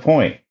being the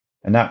point,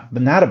 and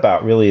not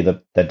about really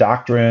the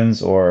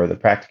doctrines or the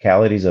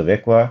practicalities of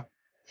ICWA,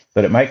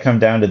 but it might come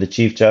down to the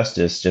Chief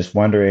Justice just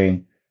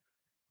wondering,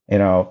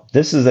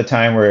 this is a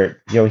time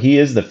where, he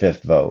is the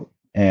 5th vote.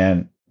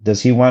 And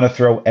does he want to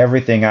throw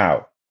everything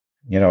out?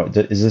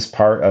 Is this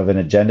part of an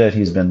agenda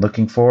he's been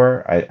looking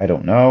for? I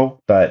don't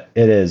know, but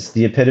it is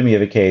the epitome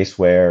of a case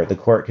where the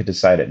court could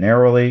decide it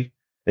narrowly,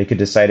 they could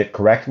decide it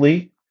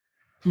correctly,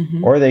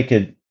 or they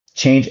could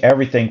change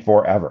everything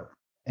forever.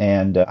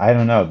 And I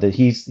don't know that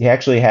he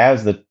actually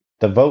has the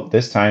vote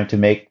this time to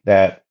make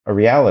that a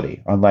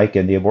reality, unlike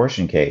in the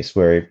abortion case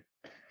where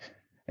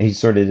he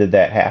sort of did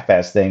that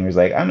half-assed thing. Where he's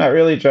like, I'm not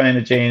really trying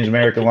to change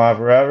American law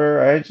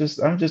forever. I'm just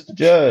a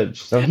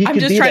judge. So I'm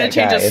just trying to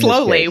change it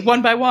slowly,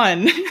 one by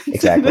one.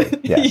 Exactly.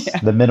 Yes. Yeah.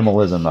 The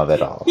minimalism of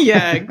it all.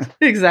 Yeah,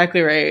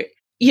 exactly right.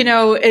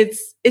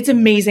 It's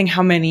amazing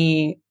how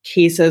many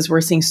cases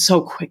we're seeing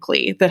so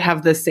quickly that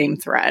have the same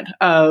thread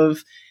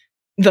of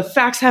the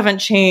facts haven't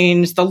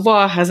changed, the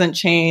law hasn't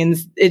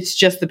changed. It's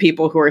just the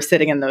people who are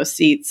sitting in those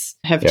seats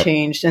have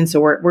changed. And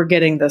so we're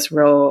getting this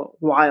real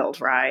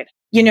wild ride.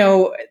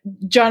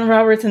 John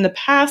Roberts in the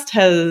past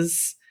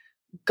has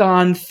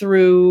gone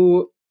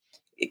through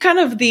kind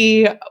of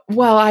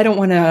I don't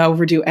want to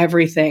overdo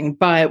everything,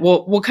 but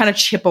we'll kind of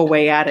chip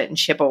away at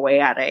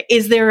it.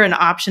 Is there an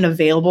option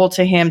available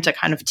to him to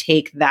kind of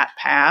take that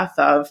path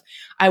of,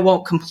 I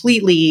won't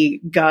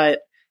completely gut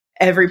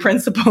every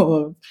principle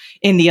of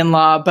Indian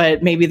law,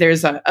 but maybe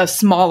there's a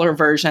smaller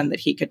version that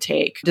he could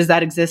take? Does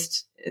that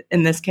exist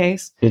in this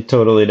case? It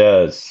totally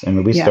does. I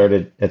mean, we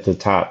started at the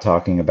top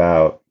talking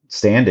about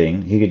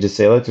standing. He could just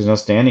say, look, there's no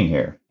standing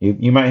here.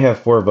 You might have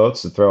 4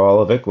 votes to throw all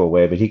of ICWA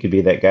away, but he could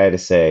be that guy to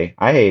say,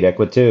 I hate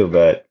ICWA too,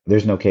 but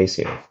there's no case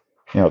here.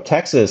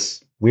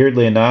 Texas,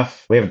 weirdly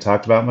enough, we haven't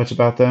talked about much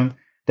about them.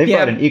 They've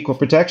got an equal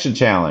protection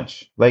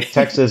challenge. Like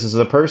Texas is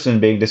a person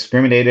being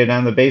discriminated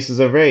on the basis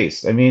of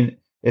race. I mean,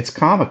 it's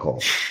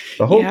comical.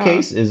 The whole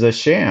case is a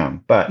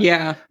sham. But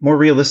more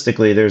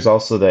realistically, there's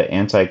also the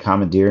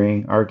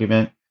anti-commandeering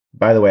argument.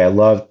 By the way, I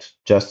loved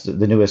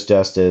the newest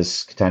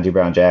Justice, Ketanji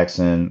Brown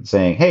Jackson,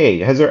 saying,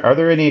 hey, are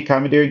there any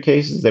commandeering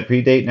cases that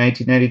predate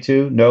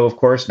 1992? No, of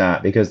course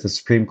not, because the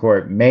Supreme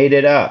Court made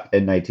it up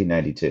in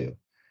 1992.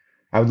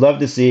 I would love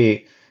to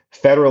see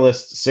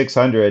Federalist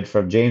 600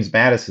 from James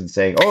Madison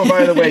saying, oh,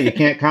 by the way, you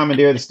can't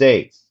commandeer the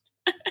states.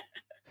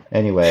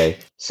 Anyway,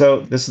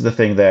 so this is the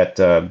thing that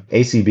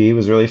ACB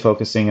was really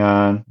focusing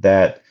on,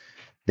 that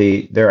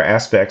there are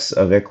aspects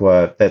of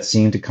ICWA that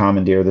seem to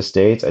commandeer the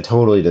states. I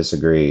totally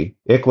disagree.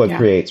 ICWA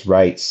creates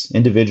rights,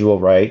 individual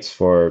rights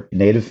for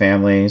Native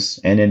families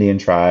and Indian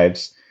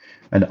tribes,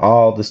 and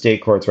all the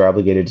state courts are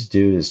obligated to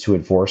do is to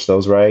enforce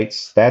those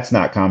rights. That's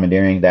not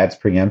commandeering, that's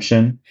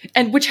preemption.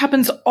 And which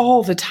happens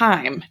all the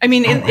time. I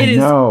mean, it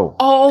is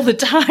all the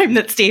time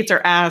that states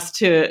are asked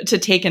to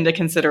take into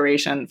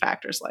consideration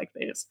factors like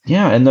these.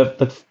 Yeah, and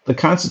the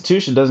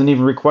Constitution doesn't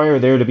even require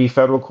there to be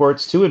federal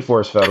courts to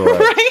enforce federal rights.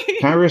 Right.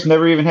 Congress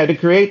never even had to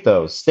create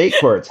those. State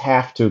courts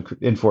have to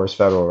enforce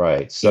federal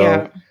rights.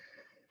 So,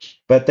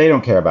 but they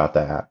don't care about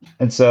that.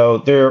 And so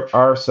there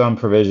are some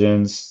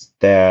provisions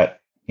that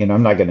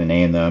I'm not going to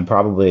name them.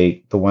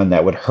 Probably the one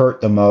that would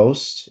hurt the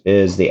most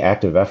is the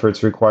active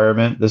efforts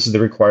requirement. This is the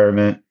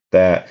requirement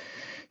that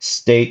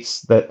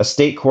states that a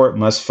state court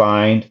must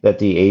find that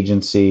the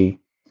agency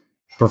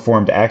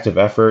performed active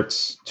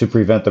efforts to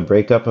prevent the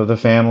breakup of the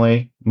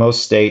family.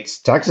 Most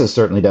states, Texas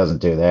certainly doesn't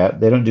do that.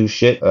 They don't do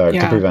shit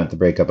to prevent the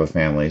breakup of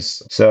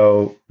families.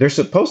 So they're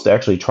supposed to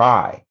actually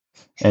try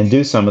and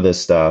do some of this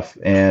stuff.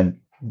 And,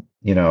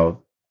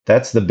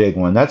 that's the big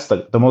one. That's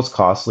the most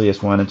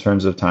costliest one in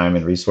terms of time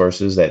and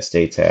resources that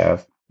states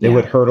have. It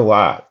would hurt a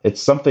lot.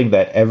 It's something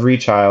that every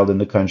child in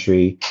the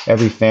country,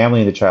 every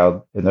family in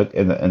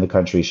the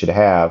country should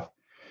have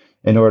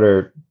in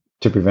order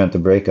to prevent the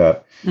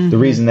breakup. Mm-hmm. The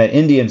reason that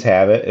Indians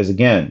have it is,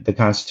 again, the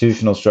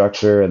constitutional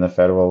structure and the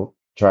federal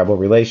tribal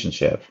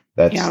relationship.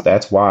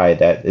 That's why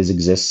that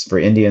exists for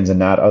Indians and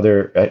not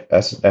other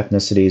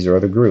ethnicities or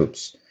other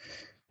groups.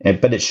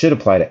 But it should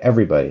apply to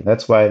everybody.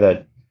 That's why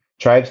the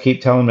tribes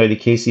keep telling everybody,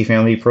 KC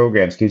Family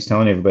Programs keeps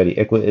telling everybody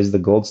ICWA is the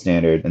gold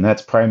standard. And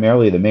that's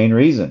primarily the main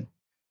reason,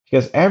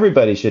 because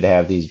everybody should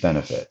have these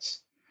benefits.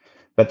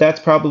 But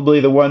that's probably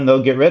the one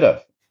they'll get rid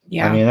of.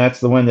 Yeah. I mean, that's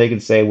the one they can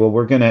say, well,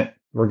 we're gonna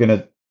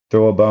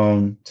throw a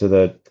bone to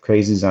the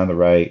crazies on the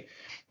right.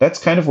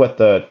 That's kind of what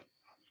the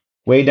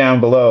way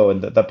down below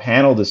in the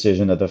panel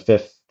decision of the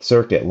Fifth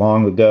Circuit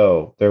long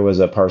ago, there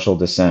was a partial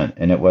dissent,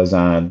 and it was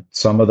on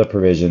some of the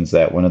provisions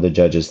that one of the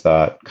judges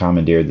thought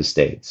commandeered the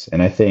states.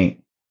 And I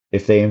think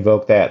if they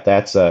invoke that,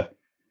 that's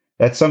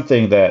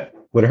something that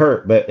would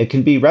hurt, but it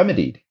can be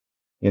remedied.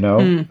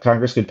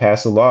 Congress could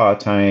pass a law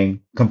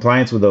tying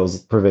compliance with those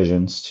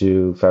provisions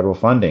to federal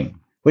funding,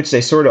 which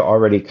they sort of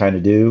already kind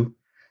of do,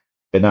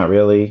 but not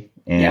really.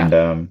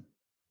 And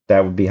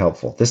that would be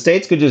helpful. The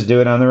states could just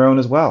do it on their own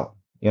as well.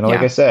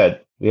 Like I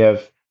said, we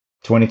have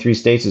 23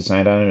 states that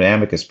signed on an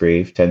amicus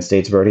brief. 10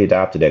 states have already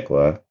adopted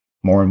ICWA.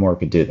 More and more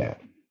could do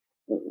that.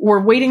 We're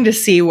waiting to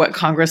see what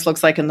Congress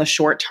looks like in the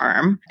short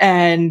term.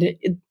 And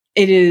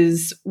it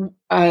is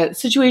a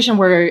situation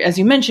where, as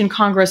you mentioned,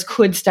 Congress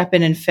could step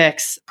in and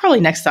fix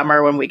probably next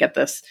summer when we get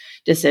this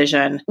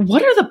decision.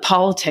 What are the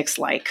politics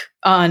like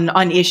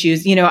on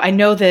issues? I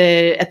know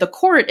that at the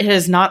court, it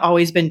has not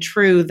always been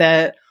true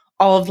that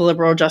all of the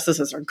liberal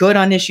justices are good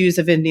on issues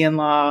of Indian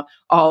law.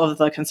 All of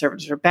the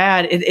conservatives are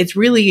bad. It's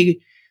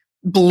really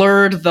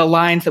blurred the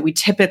lines that we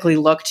typically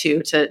look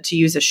to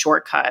use as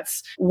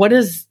shortcuts. What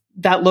does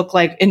that look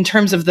like in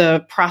terms of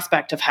the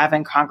prospect of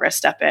having Congress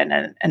step in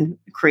and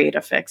create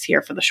a fix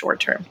here for the short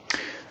term?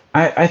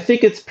 I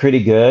think it's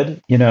pretty good.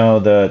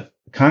 The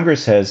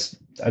Congress has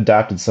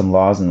adopted some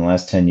laws in the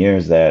last 10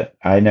 years that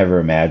I never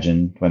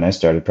imagined when I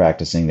started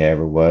practicing they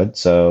ever would.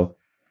 So,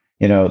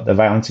 the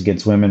Violence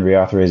Against Women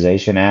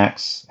Reauthorization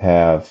Acts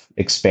have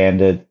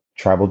expanded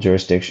tribal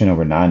jurisdiction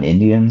over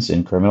non-Indians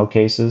in criminal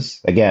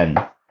cases. Again,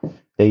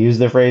 they use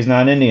the phrase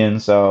non-Indian,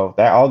 so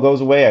that all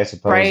goes away, I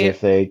suppose,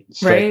 if they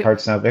strike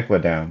Carson of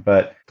ICWA down.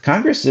 But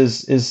Congress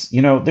is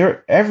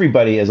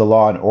everybody is a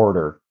law and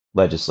order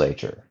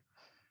legislature.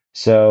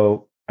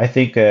 So I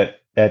think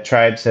that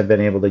tribes have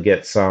been able to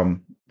get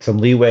some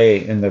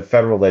leeway in the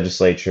federal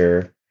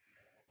legislature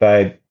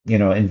by,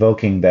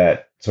 invoking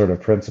that sort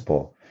of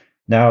principle.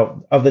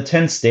 Now, of the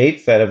 10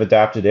 states that have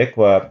adopted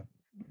ICWA,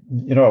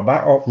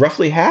 about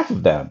roughly half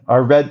of them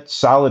are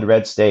solid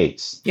red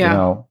states.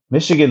 Yeah.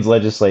 Michigan's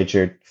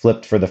legislature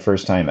flipped for the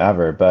first time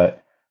ever,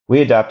 but we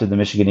adopted the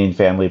Michigan Indian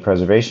Family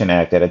Preservation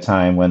Act at a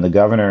time when the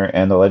governor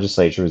and the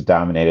legislature was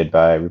dominated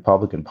by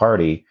Republican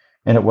Party,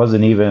 and it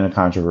wasn't even a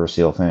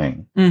controversial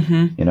thing.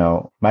 Mm-hmm.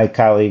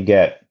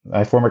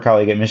 My former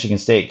colleague at Michigan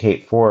State,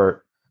 Kate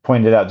Fort,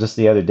 pointed out just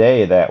the other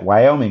day that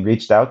Wyoming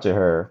reached out to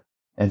her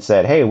and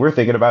said, hey, we're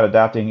thinking about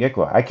adopting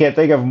ICWA. I can't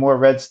think of a more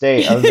red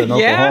state other than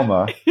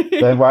Oklahoma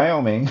than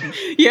Wyoming.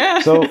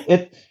 Yeah. So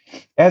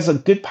as a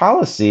good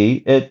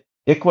policy,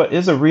 ICWA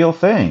is a real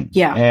thing.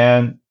 Yeah.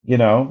 And,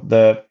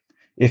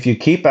 if you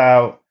keep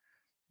out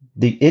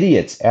the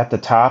idiots at the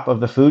top of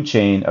the food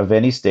chain of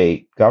any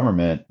state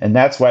government, and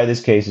that's why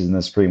this case is in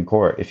the Supreme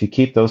Court, if you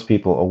keep those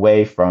people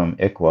away from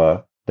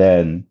ICWA,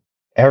 then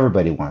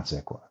everybody wants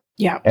ICWA.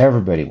 Yeah.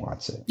 Everybody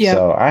wants it. Yeah.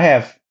 So I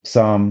have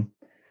some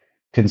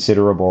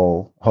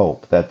considerable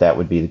hope that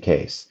would be the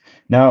case.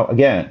 Now,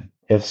 again,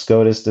 if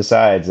SCOTUS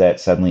decides that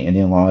suddenly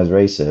Indian law is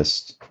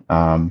racist,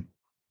 none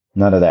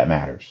of that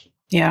matters.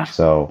 Yeah.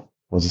 So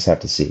we'll just have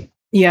to see.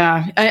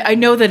 Yeah, I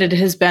know that it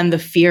has been the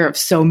fear of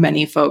so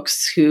many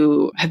folks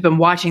who have been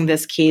watching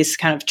this case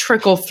kind of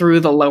trickle through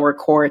the lower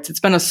courts. It's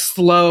been a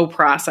slow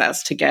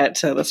process to get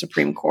to the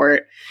Supreme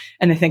Court.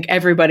 And I think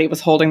everybody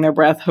was holding their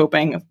breath,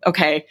 hoping,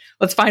 okay,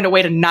 let's find a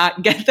way to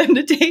not get them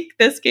to take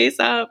this case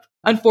up.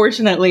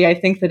 Unfortunately, I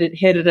think that it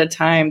hit at a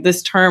time,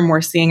 this term,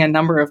 we're seeing a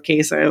number of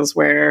cases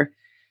where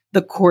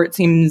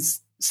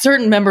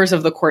certain members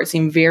of the court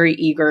seem very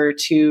eager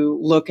to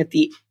look at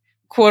the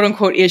quote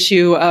unquote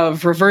issue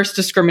of reverse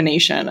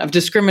discrimination, of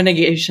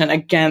discrimination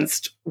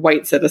against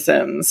white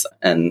citizens.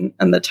 And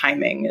the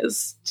timing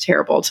is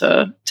terrible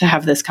to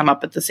have this come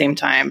up at the same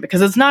time,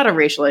 because it's not a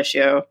racial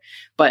issue,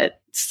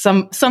 but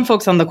some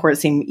folks on the court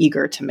seem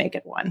eager to make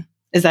it one.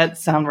 Does that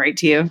sound right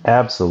to you?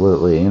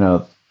 Absolutely.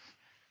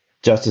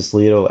 Justice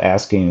Alito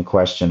asking a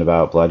question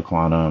about blood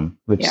quantum,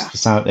 which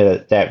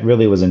that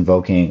really was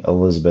invoking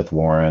Elizabeth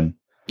Warren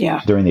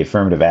during the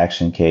affirmative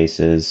action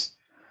cases,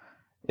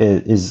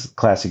 is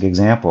classic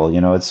example.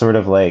 It's sort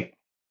of like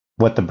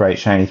what the bright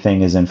shiny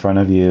thing is in front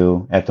of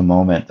you at the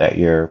moment that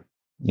you're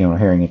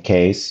hearing a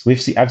case.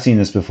 I've seen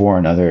this before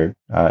in other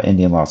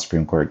Indian law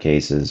Supreme Court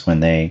cases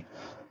when they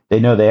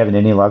know they have an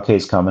Indian law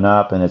case coming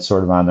up and it's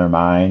sort of on their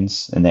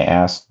minds, and they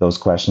ask those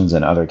questions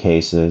in other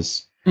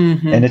cases.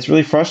 And it's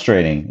really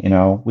frustrating.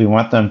 We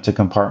want them to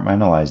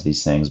compartmentalize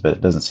these things, but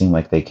it doesn't seem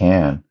like they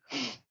can.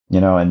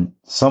 And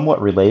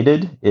somewhat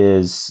related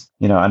is,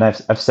 and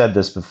I've said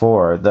this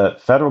before, the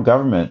federal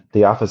government,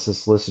 the Office of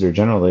Solicitor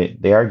General,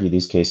 they argue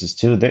these cases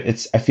too.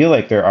 I feel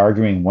like they're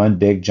arguing one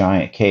big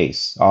giant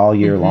case all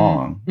year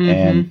long.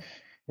 And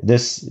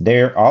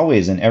they're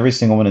always in every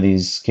single one of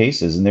these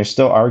cases, and they're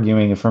still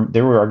arguing,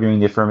 they were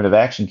arguing the affirmative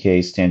action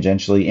case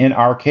tangentially in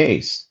our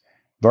case.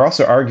 They're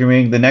also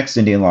arguing the next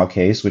Indian law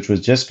case, which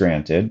was just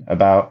granted,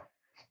 about,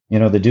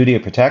 the duty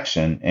of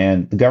protection,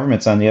 and the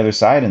government's on the other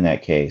side in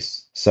that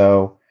case.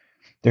 So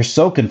they're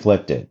so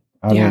conflicted.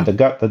 I mean,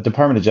 the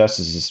Department of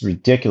Justice is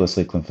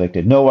ridiculously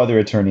conflicted. No other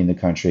attorney in the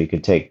country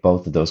could take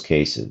both of those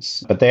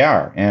cases, but they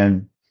are,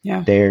 and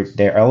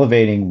they're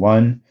elevating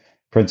one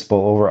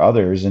principle over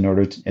others in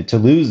order to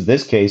lose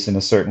this case in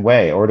a certain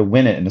way, or to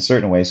win it in a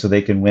certain way, so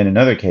they can win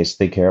another case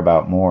they care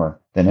about more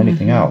than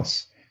anything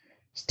else.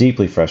 It's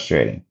deeply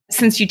frustrating.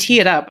 Since you tee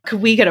it up,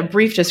 could we get a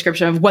brief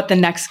description of what the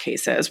next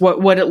case is?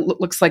 What it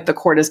looks like the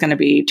court is going to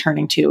be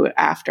turning to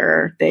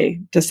after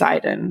they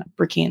decide in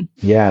Burkina?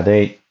 Yeah,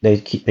 they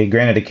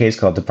granted a case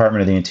called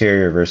Department of the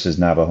Interior versus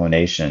Navajo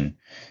Nation.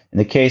 And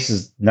the case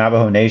is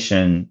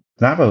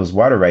Navajo's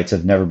water rights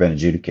have never been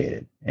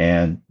adjudicated.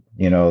 And,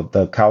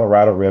 the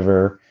Colorado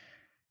River,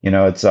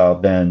 it's all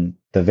been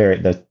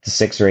the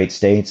 6 or 8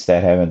 states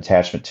that have an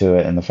attachment to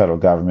it, and the federal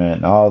government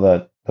and all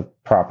the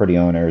property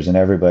owners, and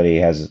everybody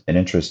has an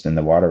interest in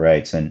the water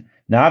rights. And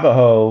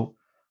Navajo,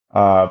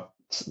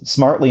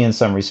 smartly in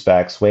some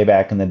respects, way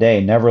back in the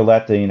day, never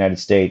let the United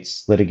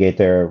States litigate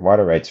their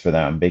water rights for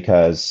them,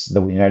 because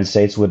the United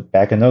States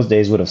back in those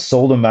days, would have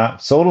sold them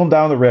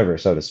down the river,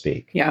 so to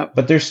speak. Yeah.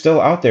 But they're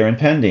still out there and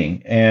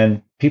pending,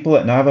 and people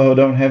at Navajo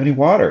don't have any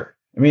water.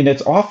 I mean,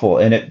 it's awful.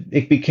 And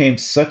it became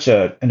such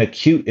an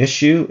acute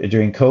issue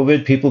during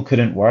COVID. People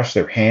couldn't wash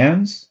their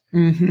hands.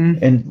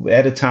 And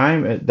at a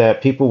time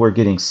that people were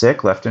getting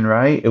sick left and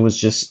right, it was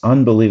just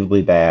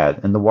unbelievably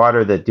bad. And the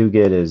water that do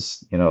get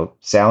is,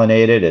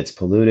 salinated, it's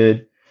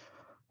polluted.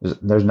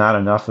 There's not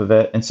enough of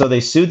it. And so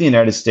they sued the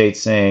United States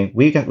saying,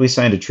 we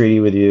signed a treaty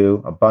with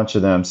you, a bunch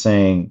of them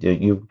saying,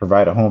 you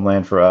provide a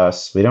homeland for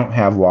us. We don't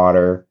have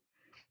water.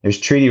 There's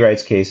treaty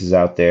rights cases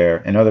out there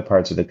in other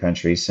parts of the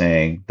country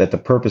saying that the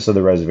purpose of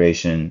the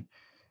reservation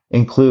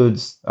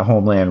includes a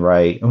homeland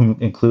right,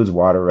 includes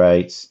water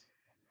rights.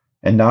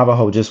 And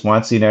Navajo just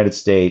wants the United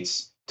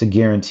States to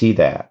guarantee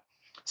that.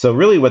 So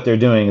really what they're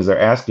doing is they're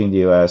asking the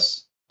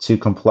U.S. to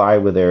comply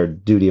with their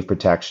duty of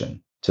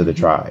protection to the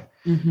tribe.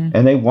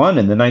 And they won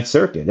in the Ninth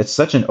Circuit. It's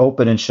such an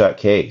open and shut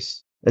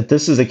case. That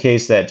this is a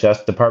case that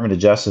Department of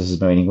Justice has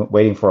been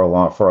waiting for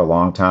a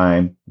long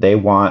time. They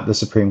want the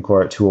Supreme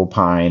Court to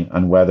opine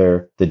on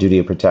whether the duty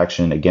of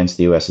protection against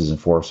the U.S. is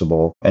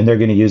enforceable. And they're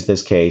going to use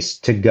this case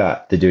to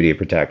gut the duty of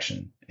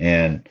protection.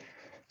 And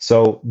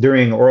so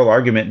during oral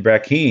argument in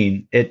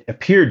Burkina, it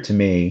appeared to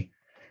me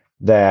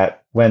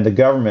that when the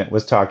government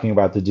was talking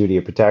about the duty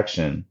of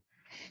protection,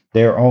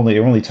 they're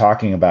only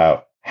talking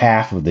about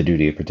half of the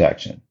duty of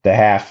protection, the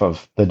half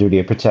of the duty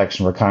of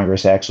protection where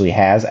Congress actually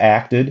has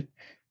acted,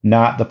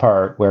 not the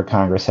part where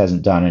Congress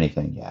hasn't done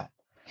anything yet.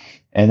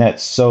 And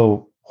that's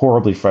so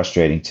horribly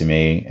frustrating to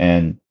me.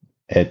 And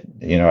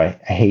I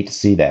hate to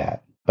see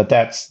that, but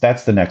that's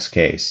the next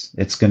case.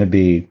 It's going to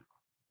be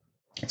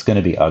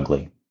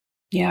ugly.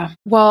 Yeah.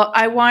 Well,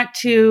 I want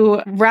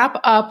to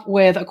wrap up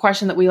with a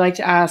question that we like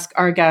to ask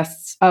our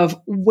guests of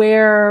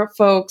where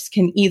folks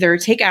can either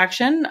take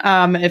action,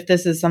 if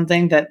this is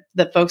something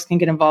that folks can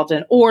get involved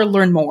in, or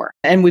learn more.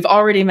 And we've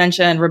already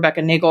mentioned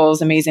Rebecca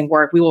Nagel's amazing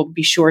work. We will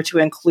be sure to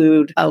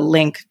include a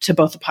link to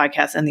both the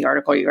podcast and the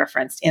article you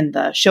referenced in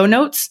the show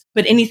notes.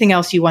 But anything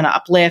else you want to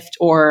uplift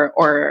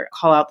or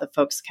call out that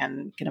folks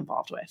can get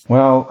involved with?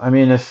 Well, I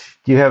mean, if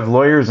you have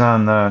lawyers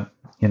on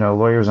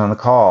the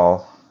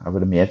call, I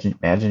would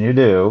imagine you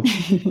do.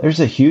 There's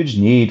a huge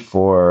need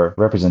for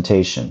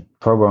representation,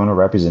 pro bono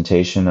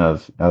representation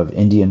of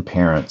Indian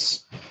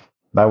parents.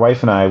 My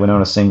wife and I,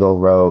 Winona Single,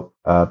 wrote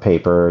a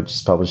paper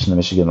just published in the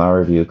Michigan Law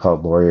Review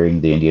called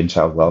Lawyering the Indian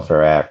Child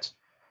Welfare Act.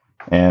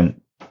 And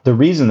the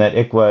reason that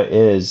ICWA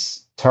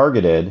is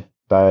targeted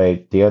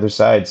by the other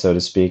side, so to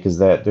speak, is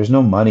that there's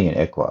no money in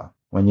ICWA.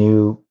 When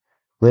you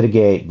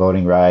litigate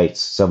voting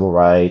rights, civil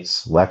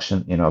rights,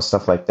 election,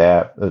 stuff like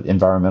that,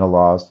 environmental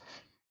laws,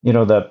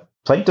 the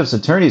plaintiffs'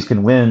 attorneys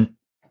can win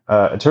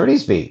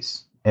attorney's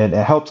fees, and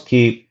it helps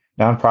keep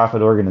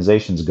nonprofit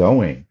organizations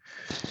going.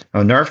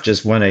 NARF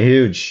just won a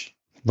huge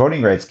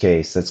voting rights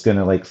case that's going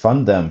to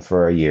fund them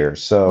for a year.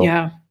 So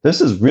This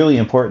is really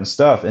important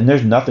stuff, and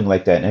there's nothing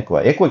like that in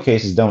ICWA. ICWA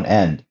cases don't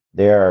end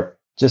They are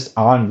just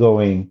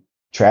ongoing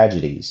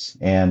tragedies.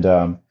 And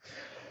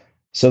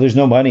so there's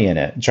no money in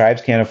it.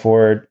 Tribes can't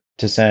afford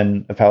to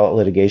send appellate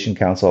litigation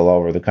counsel all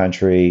over the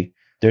country.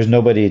 There's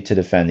nobody to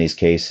defend these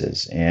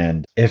cases.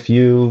 And if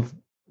you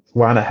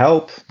want to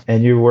help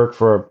and you work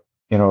for,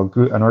 an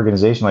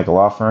organization like a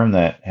law firm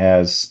that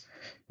has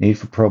need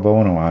for pro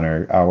bono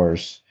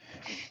hours,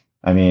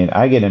 I mean,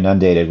 I get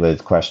inundated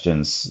with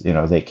questions.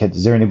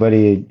 Is there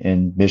anybody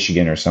in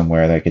Michigan or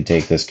somewhere that could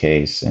take this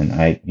case? And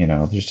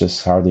there's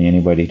just hardly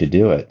anybody to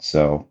do it.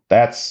 So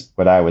that's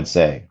what I would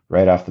say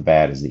right off the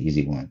bat is the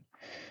easy one.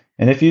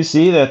 And if you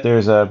see that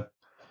there's a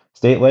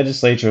state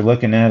legislature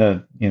looking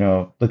at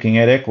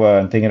ICWA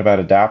and thinking about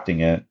adopting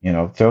it,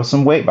 throw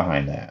some weight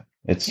behind that.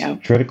 It's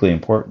critically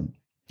important.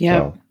 Yeah.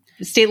 So.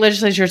 State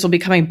legislatures will be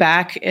coming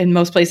back in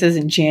most places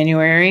in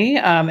January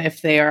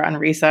if they are on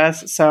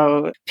recess.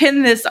 So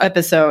pin this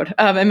episode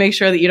and make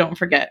sure that you don't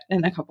forget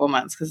in a couple of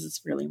months because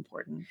it's really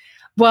important.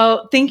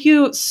 Well, thank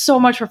you so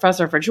much,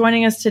 Professor, for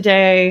joining us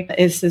today.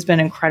 This has been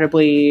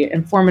incredibly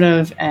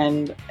informative,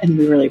 and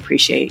we really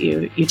appreciate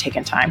you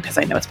taking time because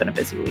I know it's been a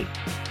busy week.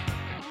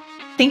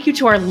 Thank you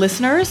to our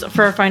listeners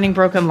for finding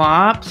Broken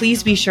Law.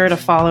 Please be sure to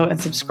follow and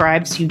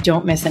subscribe so you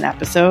don't miss an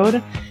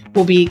episode.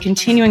 We'll be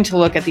continuing to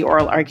look at the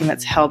oral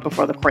arguments held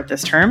before the court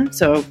this term,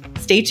 so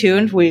stay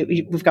tuned.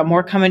 We've got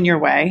more coming your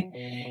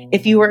way.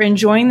 If you are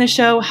enjoying the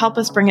show, help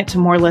us bring it to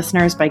more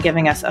listeners by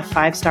giving us a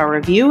 5-star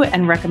review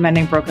and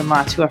recommending Broken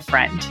Law to a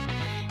friend.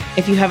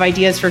 If you have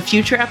ideas for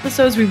future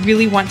episodes, we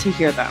really want to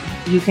hear them.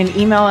 You can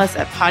email us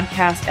at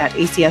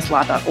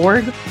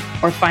podcast@acslaw.org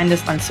or find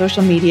us on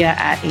social media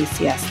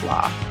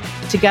 @ACSLaw.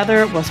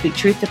 Together, we'll speak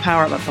truth to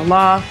power about the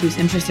law, whose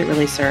interest it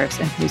really serves,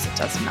 and whose it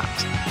does not.